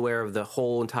maybe always aware of the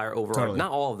whole entire overall. Totally.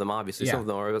 Not all of them, obviously. Some of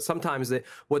them are, but sometimes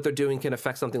what they're doing can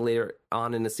affect something later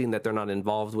on in the scene that they're not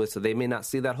involved with, so they may not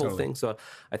see that whole thing. So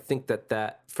I think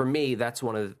that for me, that's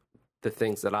one of the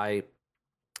things that I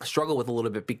struggle with a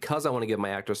little bit, because I want to give my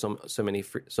actors so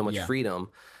much freedom,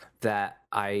 that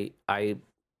I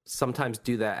sometimes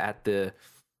do that at the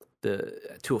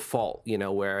to a fault, you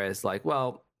know. Whereas like,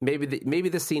 well, maybe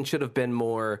the scene should have been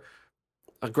more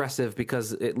aggressive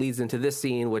because it leads into this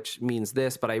scene, which means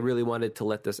this, but I really wanted to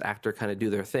let this actor kind of do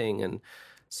their thing. And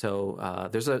so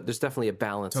there's definitely a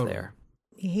balance there.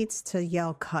 He hates to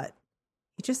yell cut.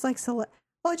 He just likes to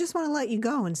I just want to let you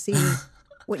go and see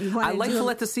what you want to do. I like to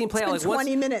let the scene play out. Like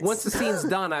 20 minutes. Once the scene's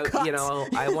done,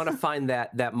 I want to find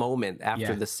that moment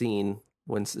after the scene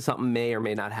when something may or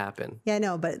may not happen. Yeah,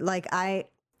 no, but like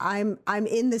I'm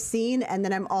in the scene, and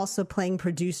then I'm also playing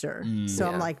producer. So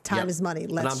I'm like, time is money.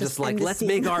 Let's just like, let's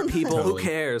make our people. Who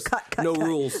cares? Cut, no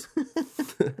rules.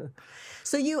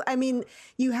 So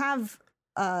you have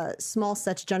small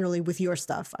sets generally with your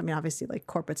stuff. I mean, obviously, like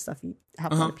corporate stuff, you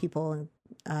have a lot of people,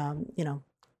 and you know,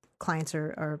 clients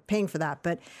are paying for that.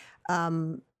 But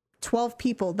 12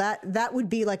 people, that would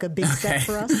be like a big set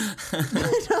for us.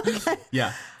 Okay.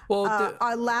 Yeah. Well,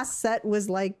 our last set was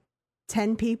like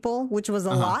 10 people, which was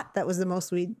a lot. That was the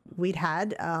most we'd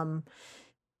had. And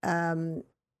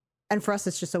for us,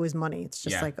 it's just always money. It's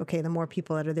just like, okay, the more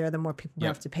people that are there, the more people we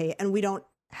have to pay. And we don't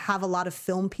have a lot of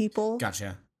film people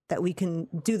that we can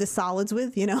do the solids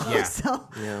with, you know?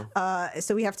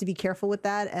 So we have to be careful with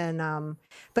that. And,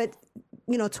 but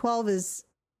you know, 12 is,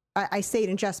 I say it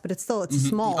in jest, but it's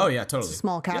small. Oh yeah, totally. It's a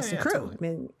small cast and crew. Totally. I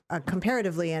mean,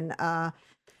 comparatively. And,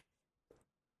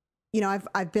 you know,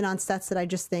 I've been on sets that I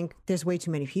just think there's way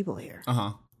too many people here.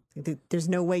 There's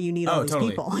no way you need all these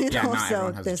people. You know,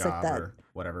 so there's like that or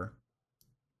whatever.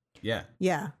 Yeah.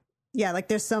 Yeah. Like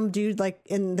there's some dude like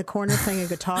in the corner playing a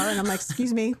guitar, and I'm like,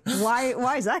 excuse me,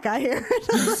 why is that guy here?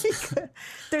 Like,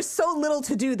 there's so little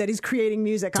to do that he's creating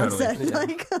music on set. Yeah.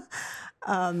 Like,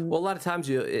 well, a lot of times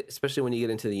especially when you get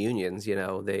into the unions, you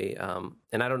know, they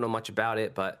and I don't know much about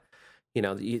it, but you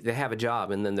know, they have a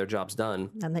job, and then their job's done,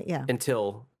 and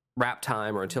until wrap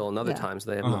time or until another time,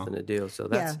 so they have nothing to do. So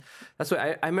that's what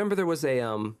I remember. There was a I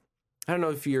don't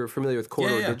know if you're familiar with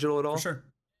Corridor Digital at all. For sure.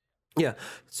 Yeah.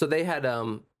 So they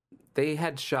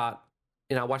had shot,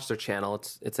 you know, I watched their channel.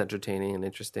 It's entertaining and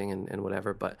interesting and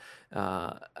whatever, but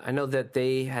I know that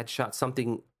they had shot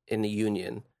something in the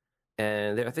union,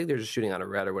 and I think they're just shooting on a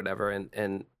red or whatever,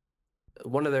 and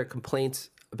one of their complaints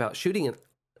about shooting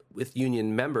with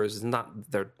union members is not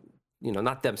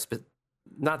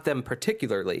them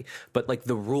particularly, but like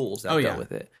the rules that go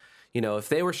with it. You know, if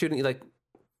they were shooting, like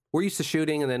we're used to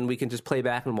shooting and then we can just play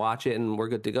back and watch it and we're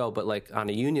good to go. But like on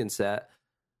a union set,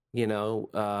 you know,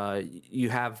 you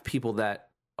have people that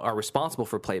are responsible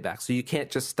for playback. So you can't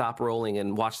just stop rolling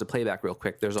and watch the playback real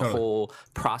quick. There's a whole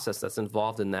process that's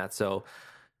involved in that. So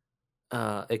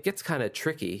it gets kind of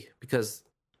tricky because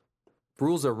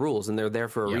rules are rules and they're there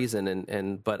for a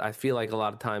reason. But I feel like a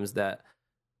lot of times that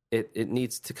it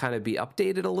needs to kind of be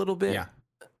updated a little bit. Yeah.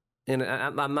 And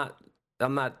I'm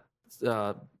not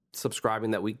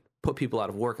subscribing that we put people out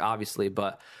of work, obviously,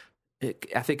 but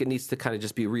I think it needs to kind of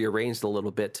just be rearranged a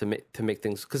little bit to make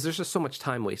things, because there's just so much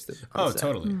time wasted.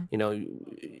 Totally.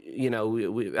 You know,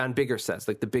 we, on bigger sets,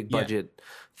 like the big budget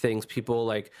things, people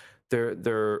like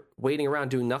they're waiting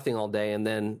around doing nothing all day, and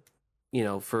then, you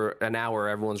know, for an hour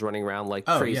everyone's running around like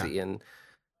crazy, and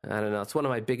I don't know. It's one of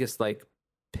my biggest like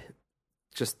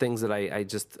just things that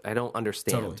I don't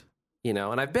understand. Totally. You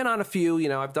know, and I've been on a few, you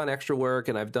know, I've done extra work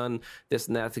and I've done this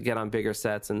and that to get on bigger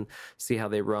sets and see how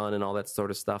they run and all that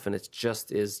sort of stuff. And it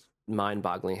just is mind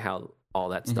boggling how all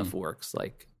that stuff works.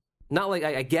 Like, not like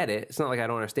I get it. It's not like I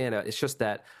don't understand it. It's just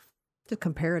that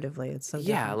comparatively, it's so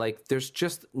yeah, different. like there's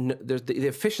just there's the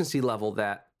efficiency level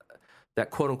that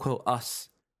quote unquote us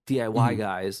DIY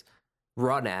guys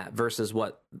run at versus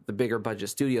what the bigger budget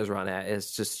studios run at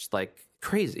is just like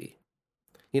crazy.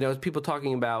 You know, people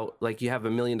talking about like you have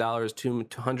 $1 million,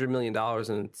 $200 million,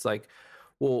 and it's like,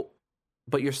 well,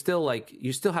 but you're still like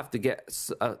you still have to get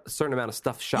a certain amount of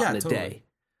stuff shot in a day.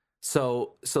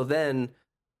 So then,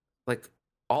 like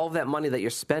all that money that you're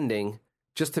spending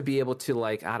just to be able to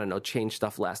like I don't know change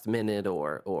stuff last minute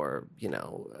or you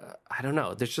know I don't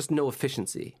know. There's just no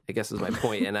efficiency, I guess is my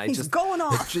point. And I He's just going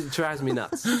off. It drives me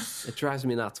nuts. It drives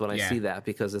me nuts when I see that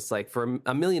because it's like for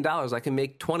 $1 million I can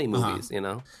make 20 movies. You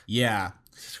know? Yeah.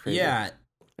 Yeah.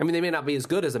 I mean, they may not be as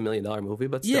good as $1 million movie,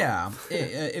 but still. Yeah,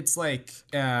 it's like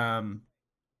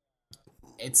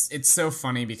it's so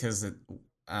funny because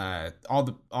all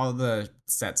the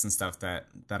sets and stuff that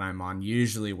I'm on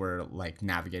usually we're like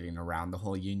navigating around the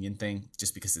whole union thing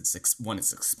just because it's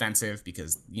expensive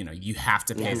because you know you have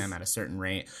to pay them at a certain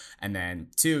rate, and then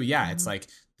two, it's like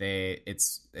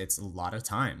it's a lot of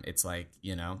time. It's like,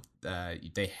 you know,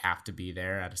 they have to be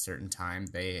there at a certain time.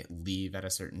 They leave at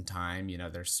a certain time. You know,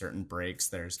 there's certain breaks.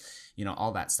 There's, you know,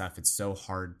 all that stuff. It's so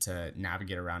hard to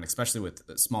navigate around, especially with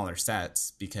smaller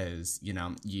sets because, you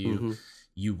know, you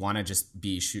want to just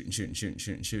be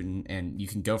shooting, and you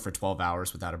can go for 12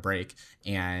 hours without a break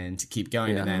and keep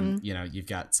going. And then, you know, you've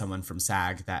got someone from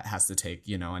SAG that has to take,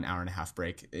 you know, an hour and a half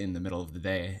break in the middle of the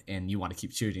day and you want to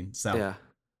keep shooting. So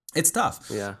it's tough.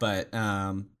 Yeah. But,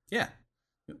 because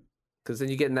then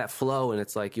you get in that flow and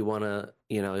it's like you want to,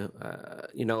 you know,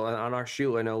 on our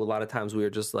shoot, I know a lot of times we were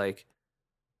just like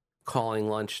calling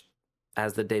lunch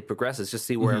as the day progresses, just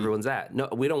see where everyone's at. No,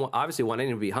 we don't obviously want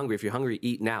anyone to be hungry. If you're hungry,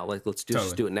 eat now. Like, let's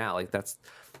just do it now. Like, that's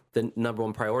the number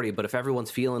one priority. But if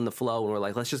everyone's feeling the flow and we're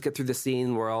like, let's just get through the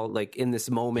scene, we're all like in this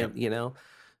moment, you know,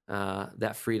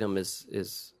 that freedom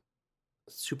is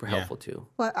super helpful too.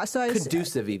 Well, so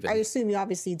conducive even. I assume you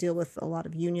obviously deal with a lot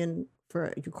of union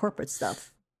for your corporate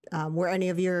stuff. Were any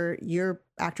of your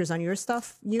actors on your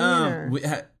stuff union?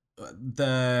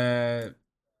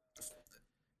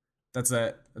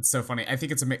 That's so funny. I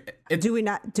think it's do we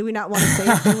not want to say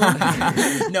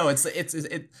it? No, it's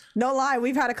no lie.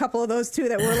 We've had a couple of those too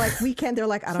that were like weekend. They're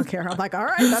like, I don't care. I'm like, all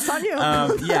right, that's on you.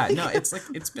 It's like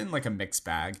it's been like a mixed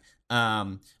bag.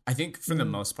 I think for the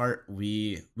most part,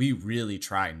 we really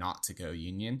try not to go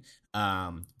union,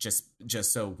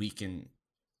 just so we can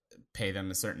pay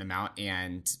them a certain amount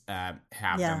and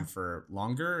have them for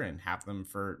longer and have them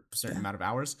for a certain amount of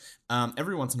hours.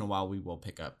 Every once in a while, we will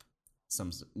pick up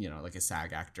some, you know, like a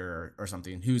SAG actor or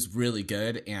something who's really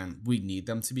good and we need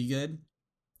them to be good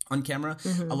on camera.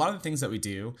 A lot of the things that we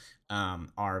do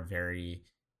are very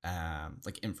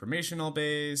like informational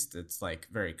based. It's like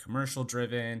very commercial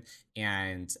driven,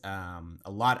 and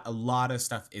a lot of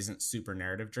stuff isn't super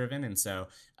narrative driven. And so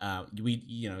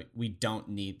we don't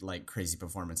need like crazy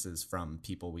performances from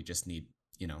people. We just need,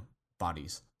 you know,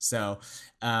 bodies. So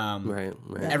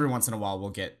every once in a while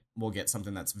we'll get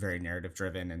something that's very narrative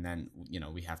driven, and then, you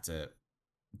know, we have to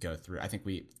go through. I think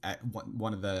we at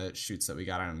one of the shoots that we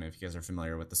got, I don't know if you guys are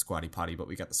familiar with the Squatty Potty, but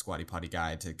we got the Squatty Potty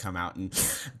guy to come out and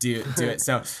do it.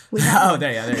 So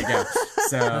there you go.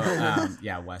 So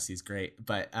Wes, he's great.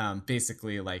 But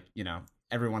basically, like, you know,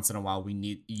 every once in a while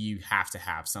you have to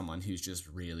have someone who's just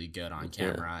really good on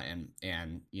camera,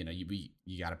 and you know,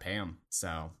 you got to pay them.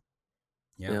 So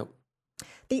Yep.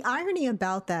 The irony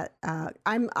about that,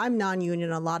 I'm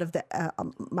non-union. A lot of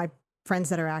my friends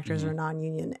that are actors are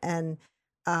non-union, and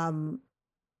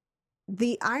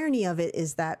the irony of it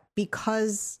is that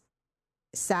because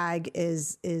SAG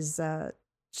is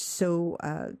so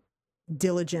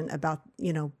diligent about,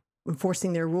 you know,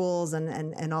 enforcing their rules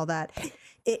and all that,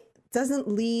 it doesn't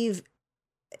leave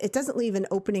an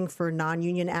opening for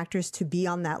non-union actors to be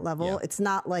on that level. It's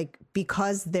not like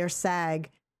because they're SAG,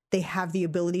 they have the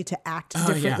ability to act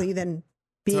differently than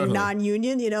being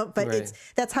non-union, you know, but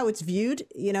that's how it's viewed.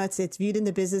 You know, it's viewed in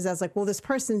the business as like, well, this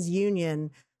person's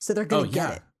union, so they're going to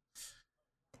get it.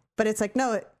 But it's like,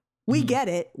 no, we get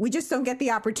it. We just don't get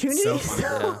the opportunity.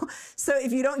 So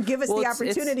if you don't give us the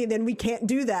opportunity, then we can't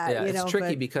do that. Yeah, you know? It's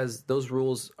tricky because those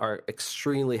rules are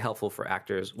extremely helpful for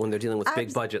actors when they're dealing with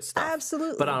big budget stuff.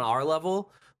 Absolutely. But on our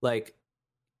level, like,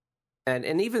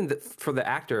 and even for the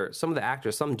actor, some of the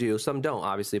actors, some do, some don't,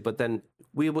 obviously. But then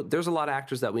there's a lot of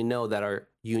actors that we know that are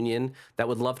union that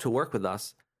would love to work with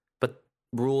us, but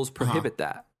rules prohibit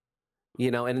that.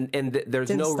 there's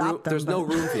Didn't no room. stop them, There's no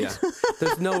but- room. Yeah,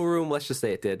 there's no room. Let's just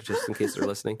say it did, just in case they're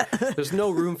listening. There's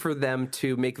no room for them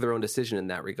to make their own decision in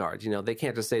that regard. They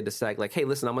can't just say to SAG like, "Hey,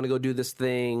 listen, I'm going to go do this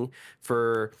thing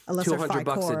for Unless they're $200 a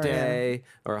FICOR, day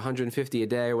or $150 a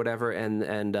day or whatever,"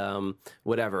 and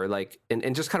whatever. Like,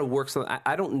 and just kind of works on.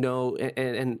 I don't know,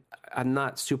 and I'm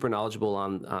not super knowledgeable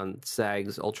on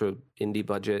SAG's ultra indie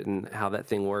budget and how that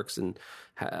thing works and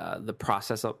the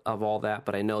process of all that.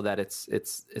 But I know that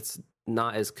it's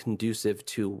not as conducive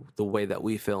to the way that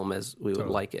we film as we would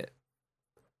like it.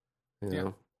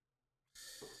 You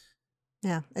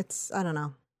know? It's, I don't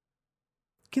know.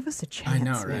 Give us a chance. I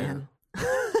know, right? Man.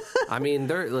 I mean,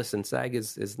 SAG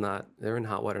is not, they're in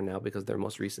hot water now because their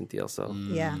most recent deal. So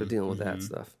Yeah. they're dealing with that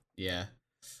stuff. Yeah.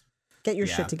 Get your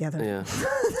Yeah. shit together. Yeah,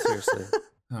 seriously.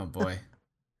 Oh boy.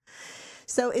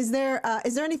 So is there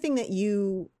anything that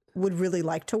you would really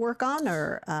like to work on,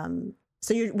 or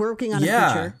so you're working on a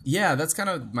feature? Yeah, that's kind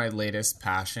of my latest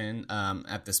passion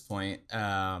at this point.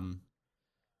 Yeah,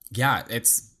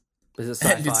 it's Is it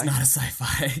sci-fi? It's not a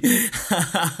sci-fi.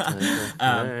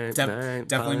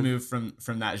 Definitely fine. moved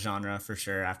from that genre for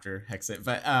sure after Hexit,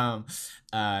 but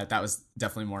that was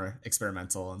definitely more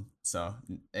experimental, and so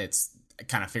it's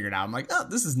kind of figured out. I'm like, oh,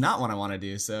 this is not what I want to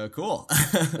do. So cool.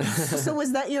 So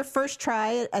was that your first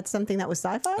try at something that was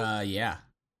sci-fi? Yeah.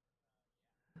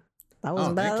 That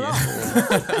wasn't bad at all.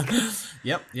 Thank you.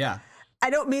 Yep. Yeah. I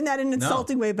don't mean that in an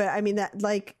insulting way, but I mean that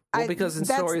like because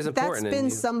story is important, That's been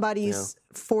and somebody's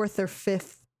fourth or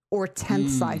fifth or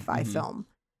 10th sci-fi film.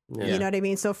 Yeah. You know what I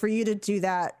mean? So for you to do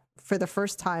that for the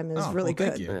first time is really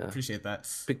good. Thank you. Yeah. Appreciate that.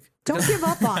 Don't give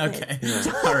up on Okay.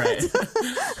 it. All right.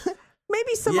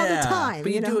 Maybe some other time.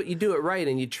 But you do it right,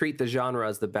 and you treat the genre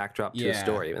as the backdrop to a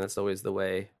story. And that's always the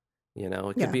way.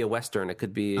 It could be a Western. It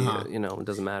could be, it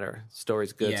doesn't matter.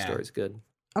 Story's good. Yeah. Story's good.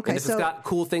 Okay, And if so it's got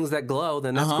cool things that glow,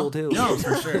 then that's cool too. No,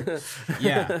 for sure.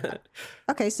 Yeah.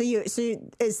 okay, so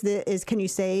can you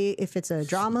say if it's a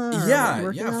drama? Or what Yeah, you're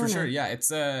working on, for sure. or- Yeah, it's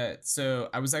so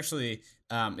I was actually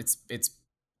it's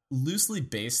loosely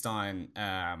based on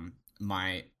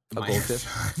my goldfish?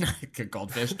 a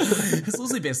goldfish. It's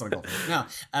loosely based on a goldfish. No,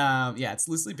 yeah, it's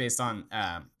loosely based on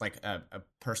like a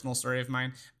personal story of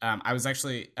mine. I was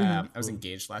actually I was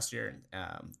engaged last year,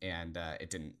 and it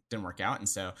didn't work out, and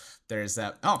so there's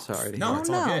that. Oh, Sorry to no, hear. it's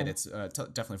Oh, all no. good. It's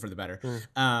definitely for the better.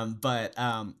 But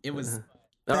it was.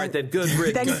 All right, then good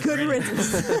riddance. Then good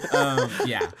riddance.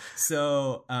 Yeah.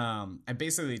 So I'm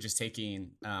basically just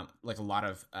taking like a lot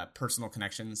of personal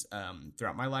connections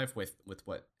throughout my life with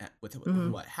what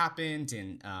happened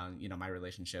and my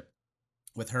relationship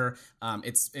with her.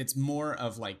 It's more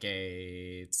of like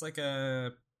a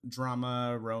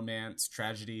drama, romance,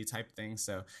 tragedy type thing.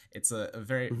 So it's a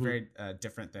very very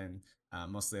different than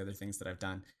most of the other things that I've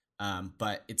done.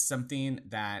 But it's something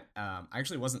that I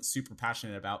actually wasn't super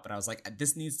passionate about, but I was like,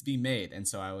 this needs to be made. And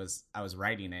so I was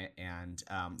writing it and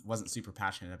wasn't super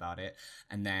passionate about it.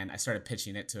 And then I started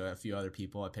pitching it to a few other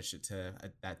people. I pitched it to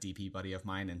that DP buddy of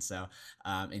mine. And so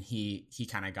and he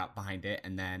kind of got behind it.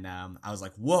 And then I was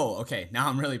like, whoa, okay, now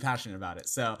I'm really passionate about it.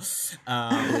 So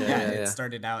it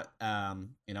started out,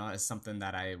 as something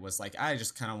that I was like, I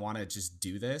just kind of want to just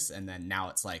do this. And then now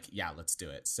it's like, yeah, let's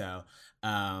do it. So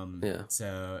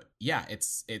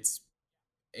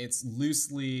it's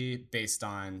loosely based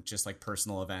on just like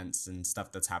personal events and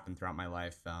stuff that's happened throughout my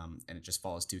life, and it just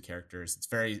follows two characters. It's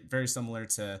very very similar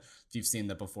to, if you've seen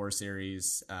the Before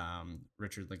series,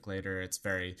 Richard Linklater. It's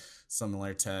very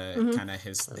similar to kind of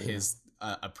his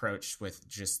approach with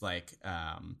just like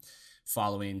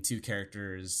following two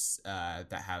characters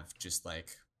that have just like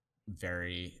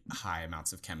very high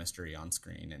amounts of chemistry on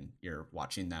screen, and you're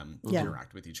watching them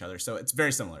interact with each other. So it's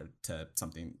very similar to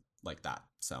something like that.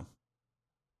 So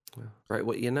Right,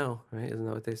 what you know, right? Isn't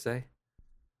that what they say?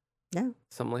 Yeah.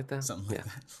 Something like that. something like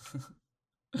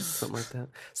that. Something like that.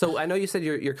 So I know you said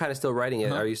you're kind of still writing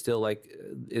it. Are you still like?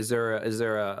 Is there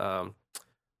a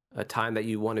time that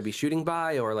you want to be shooting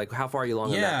by, or like how far are you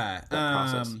along in that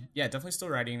process? Yeah, definitely still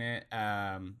writing it.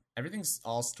 Everything's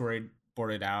all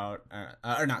storyboarded out,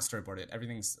 or not storyboarded.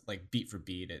 Everything's like beat for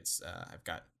beat. It's I've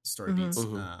got story beats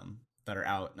that are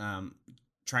out.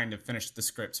 Trying to finish the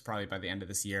scripts probably by the end of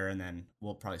this year, and then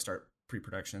we'll probably start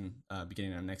pre-production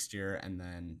beginning of next year, and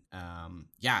then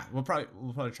we'll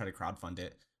probably try to crowdfund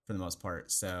it for the most part.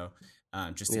 So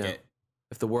just to get,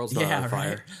 if the world's not on fire,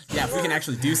 right. Yeah, if we can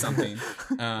actually do something.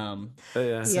 We'll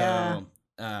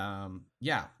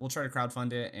try to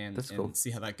crowdfund it and see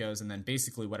how that goes, and then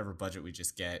basically whatever budget we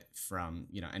just get from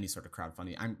any sort of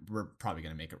crowdfunding, we're probably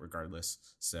going to make it regardless.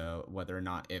 So whether or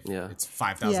not if it's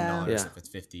 $5,000, if it's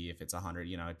 $50, if it's $100,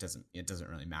 it doesn't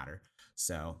really matter.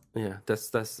 So yeah,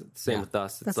 that's the same with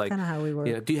us. It's That's like kind of how we work.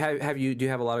 you know, do you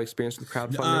have a lot of experience with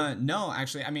crowdfunding? No,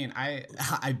 actually, I mean,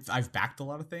 I've backed a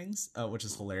lot of things, which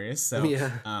is hilarious. So,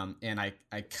 and I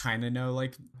kind of know,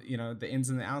 like, you know, the ins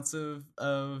and the outs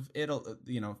of it,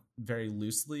 you know, very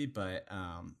loosely, but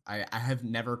I have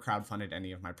never crowdfunded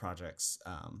any of my projects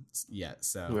yet.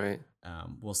 So,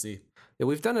 we'll see. Yeah,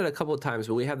 we've done it a couple of times,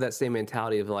 but we have that same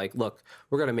mentality of like, look,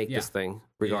 we're going to make this thing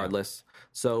regardless.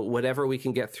 So whatever we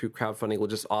can get through crowdfunding will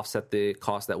just offset the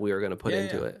cost that we are going to put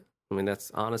into it. I mean, that's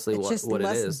honestly what it is. It's just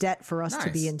less debt for us to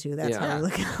be into. That's how we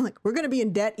look at it. Like, we're going to be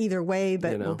in debt either way,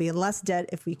 but we'll be in less debt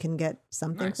if we can get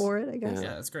something for it, I guess.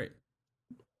 Yeah, that's great.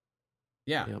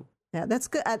 Yeah. Yeah, that's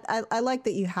good. I like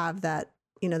that you have that,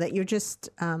 you know, that you're just,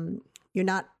 you're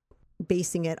not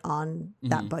basing it on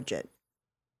that budget.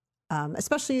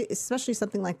 Especially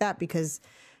something like that, because,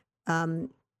 you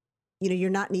know, you're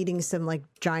not needing some like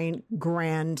giant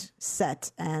grand set,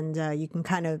 and you can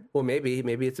kind of. Well, maybe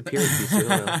it's a period piece. You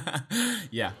don't know.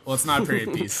 Yeah, well, it's not a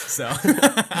period piece, so.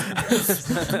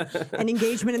 An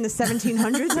engagement in the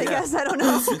 1700s, I guess. I don't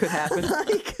know. Could happen.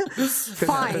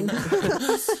 Fine.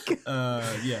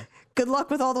 Yeah. Good luck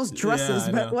with all those dresses,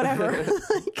 but whatever.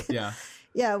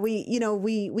 Yeah,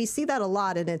 we see that a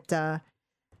lot, and it.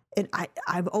 And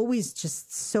I'm always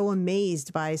just so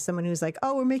amazed by someone who's like,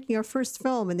 oh, we're making our first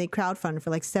film, and they crowdfund for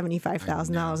like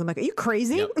 $75,000. I'm like, are you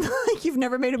crazy? Yep. Like, you've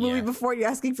never made a movie before. You're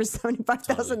asking for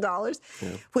 $75,000.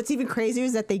 Totally. What's even crazier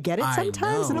is that they get it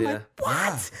sometimes. And I'm like,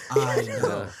 what? Yeah, I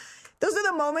know. Those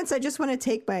are the moments I just want to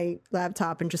take my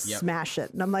laptop and just smash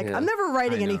it. And I'm like, I'm never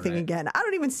writing anything again. I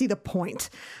don't even see the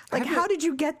point. Like, how did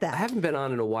you get that? I haven't been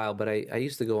on in a while, but I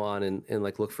used to go on and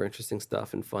like look for interesting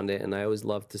stuff and fund it. And I always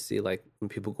love to see like when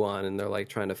people go on and they're like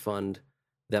trying to fund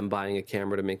them buying a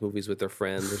camera to make movies with their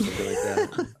friends or something like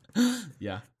that.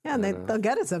 Yeah, and they'll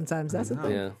get it sometimes. That's the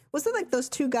thing. Yeah. Was it like those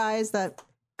two guys that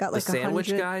got like the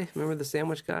sandwich guy? Remember the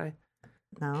sandwich guy?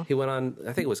 No. He went on,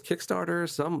 I think it was Kickstarter,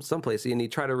 someplace, and he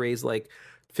tried to raise like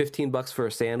 $15 for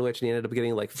a sandwich, and he ended up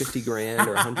getting like 50 grand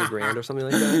or 100 grand or something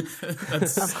like that.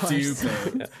 That's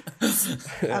stupid.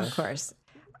 Of course.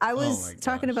 I was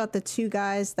talking about the two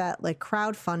guys that like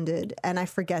crowdfunded, and I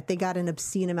forget, they got an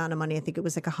obscene amount of money. I think it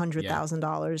was like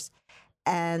 $100,000,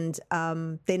 and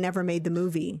they never made the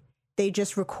movie. They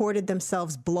just recorded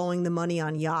themselves blowing the money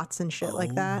on yachts and shit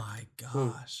like that. Oh my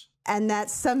gosh. And that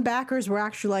some backers were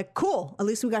actually like, cool, at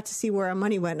least we got to see where our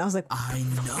money went. And I was like, I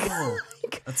know.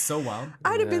 That's so wild.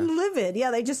 I'd have been livid.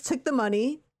 Yeah, they just took the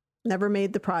money, never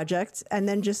made the project, and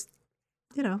then just,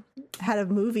 you know, had a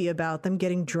movie about them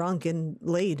getting drunk and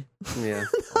laid. Yeah.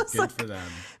 Good for them.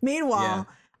 Meanwhile,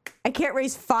 I can't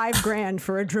raise $5,000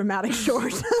 for a dramatic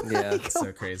short. Yeah, like,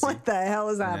 so crazy. What the hell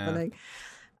is happening?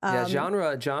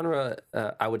 Genre.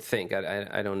 I would think.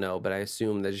 I don't know, but I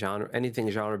assume that anything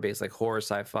genre based, like horror,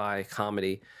 sci-fi,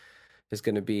 comedy, is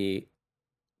going to be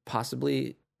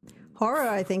possibly horror.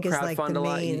 I think is like the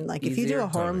main. Like if you do a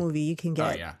horror movie, you can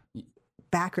get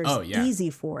backers easy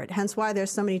for it. Hence why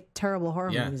there's so many terrible horror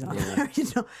movies out there. You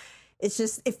know, it's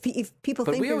just if people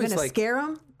think you're going to scare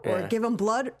them or give them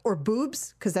blood or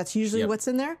boobs, because that's usually what's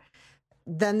in there,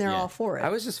 then they're all for it. I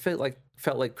was just felt like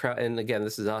crowd, and again,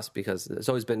 this is us because it's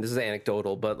always been, this is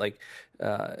anecdotal, but like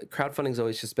crowdfunding's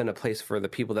always just been a place for the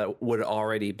people that would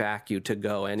already back you to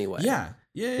go anyway. Yeah,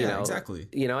 you know, exactly.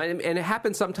 You know, and it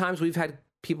happens sometimes. We've had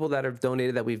people that have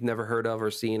donated that we've never heard of or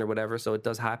seen or whatever, so it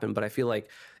does happen. But I feel like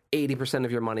 80%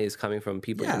 of your money is coming from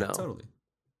people you know. Totally.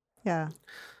 Yeah.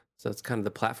 So it's kind of,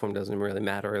 the platform doesn't really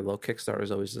matter. Although Kickstarter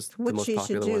is always just what the most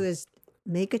popular one. What you should do is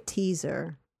make a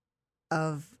teaser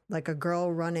of like a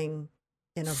girl running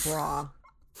in a bra.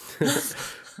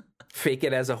 Fake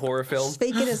it as a horror film.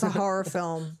 Fake it as a horror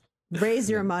film. Raise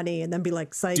your money and then be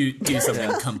like, psych. Do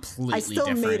something completely different. I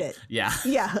still made it. Yeah.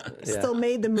 Still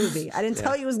made the movie. I didn't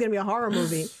tell you it was going to be a horror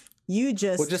movie. You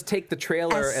just take the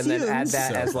trailer and then add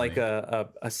that as like a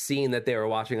scene that they were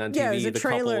watching on TV. Yeah, it was a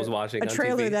trailer, couple was watching a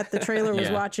trailer on TV. That the trailer was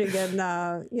watching,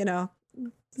 and you know,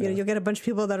 you'll get a bunch of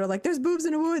people that are like, "There's boobs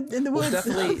in the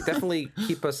woods." Definitely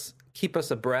keep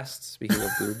us abreast. Speaking of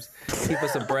boobs, keep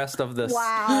us abreast of this.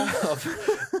 Wow.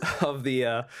 of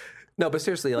the no, but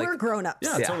seriously, like we're grown ups.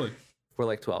 Yeah, totally. We're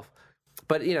like 12,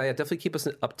 but you know, definitely keep us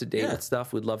up to date with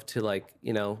stuff. We'd love to, like,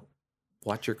 you know,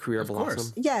 watch your career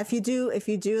blossom. Yeah, if you do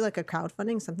like a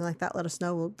crowdfunding, something like that, let us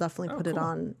know. We'll definitely put it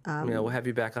on. We'll have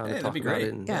you back on to talk about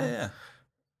it. And, yeah.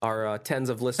 Our tens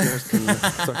of listeners can.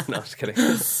 Sorry, no, just kidding.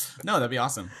 No, that'd be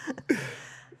awesome.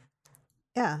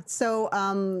 Yeah. So,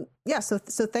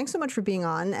 So thanks so much for being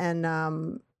on,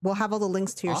 and we'll have all the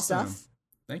links to your stuff.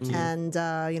 Thank you. And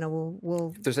you know,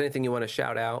 we'll. If there's anything you want to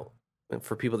shout out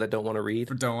for people that don't want to read,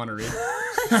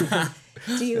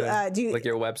 Do you like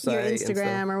your website, your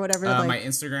Instagram or whatever? My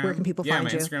Instagram. Where can people find you?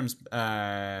 Yeah, my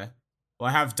Instagram's. Well,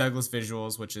 I have Douglas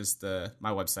Visuals, which is my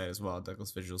website as well,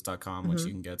 douglasvisuals.com, which you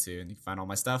can go to and you can find all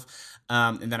my stuff.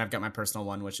 And then I've got my personal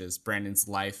one, which is Brandon's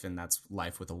Life, and that's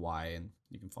Life with a Y, and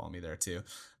you can follow me there too.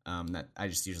 That I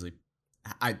just usually,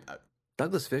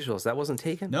 Douglas Visuals. That wasn't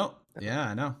taken. No. Yeah,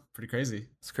 I know. Pretty crazy.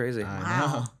 It's crazy.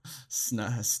 Wow.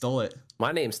 I stole it.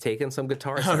 My name's taken. Some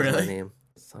guitarist Oh, has really? my name.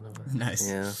 Son of a. Nice.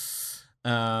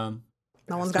 Yeah.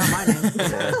 No one's got my name.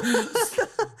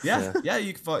 Yeah.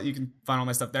 You can find all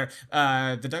my stuff there.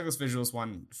 The Douglas Visuals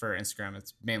one for Instagram,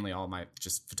 it's mainly all my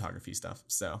just photography stuff.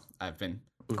 So I've been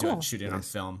shooting on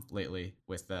film lately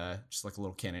with just like a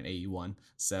little Canon AE1.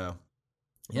 So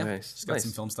yeah, just got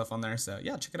some film stuff on there. So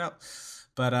yeah, check it out.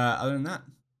 But other than that,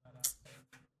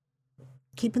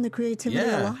 keeping the creativity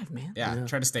alive, man. Yeah,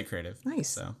 try to stay creative. Nice.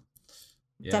 So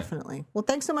yeah. Definitely. Well,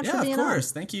 thanks so much for being on. Yeah, of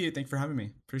course. Thank you. Thank you for having me.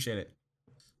 Appreciate it.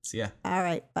 See ya. All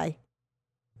right. Bye.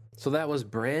 So that was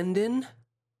Brandon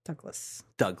Douglas.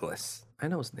 I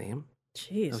know his name.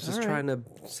 Jeez. I was just trying to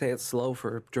say it slow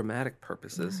for dramatic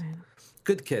purposes. Right.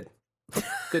 Good kid.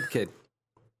 Good kid.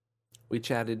 We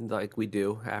chatted like we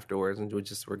do afterwards, and we're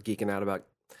geeking out about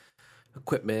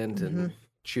equipment and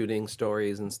shooting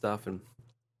stories and stuff. And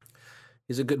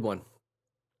he's a good one.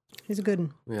 He's a good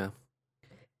one. Yeah.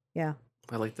 Yeah.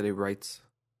 I like that he writes.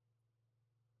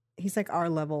 He's like our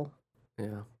level.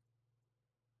 Yeah.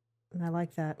 And I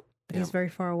like that. But he's very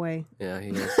far away. Yeah, he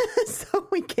is. So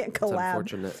we can't collab.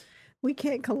 It's unfortunate. We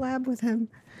can't collab with him.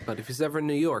 But if he's ever in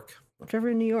New York. If you're ever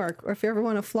in New York, or if you ever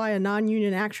want to fly a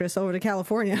non-union actress over to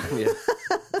California.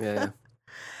 Yeah.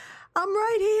 I'm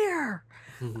right here.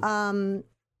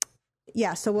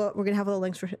 Yeah, so we're going to have all the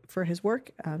links for his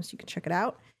work, so you can check it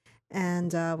out.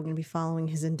 And we're going to be following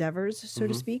his endeavors, so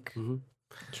to speak.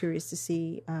 Curious to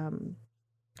see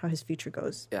how his future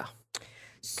goes. Yeah.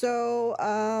 So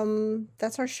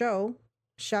that's our show.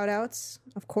 Shout outs,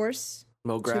 of course,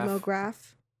 MoGraph. to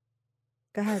MoGraph.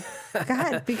 Go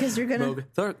ahead, because you're gonna.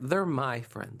 They're my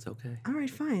friends, okay? All right,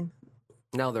 fine.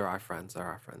 No, they're our friends.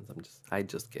 I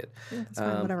just kid. Yeah, that's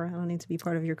fine. Whatever. I don't need to be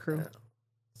part of your crew.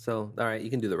 So, all right,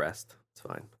 you can do the rest. It's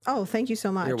fine. Oh, thank you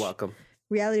so much. You're welcome.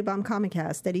 Reality Bomb Comic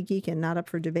Cast, Steady Geekin', not up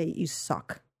for debate. You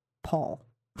suck, Paul.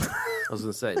 I was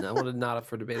gonna say, what did not up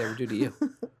for debate ever do to you?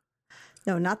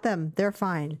 No, not them. They're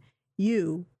fine.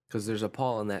 You. Because there's a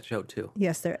Paul in that show too.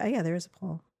 Yes, there is a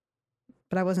Paul.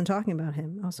 But I wasn't talking about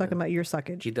him. I was talking about your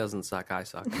suckage. He doesn't suck. I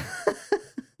suck.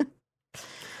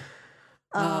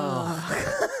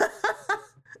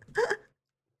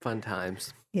 Fun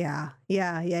times. Yeah.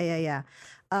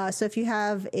 So if you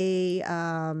have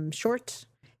a short,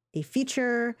 a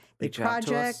feature, a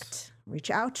project, reach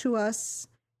out to us.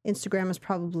 Instagram is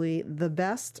probably the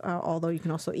best, although you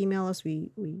can also email us.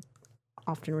 We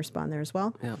often respond there as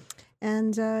well. Yeah.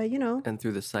 And, And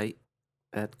through the site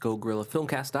at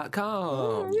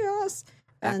GoGorillaFilmcast.com. Yes.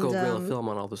 At Go Gorilla Film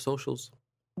on all the socials.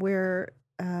 We're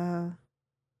in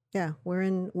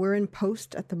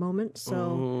post at the moment.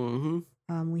 So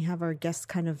we have our guests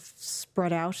kind of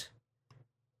spread out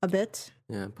a bit.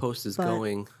 Yeah, post is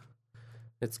going.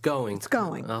 It's going.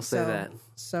 I'll say that.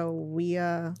 So we,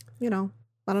 I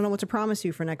don't know what to promise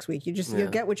you for next week. You'll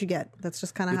get what you get. That's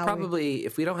just kind of how probably,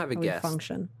 if we don't have a guest,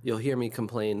 function. You'll hear me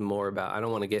complain more about. I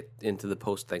don't want to get into the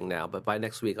post thing now, but by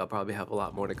next week I'll probably have a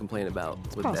lot more to complain about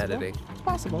with the editing. It's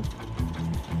possible.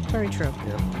 Very true.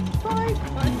 Yeah.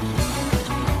 Bye.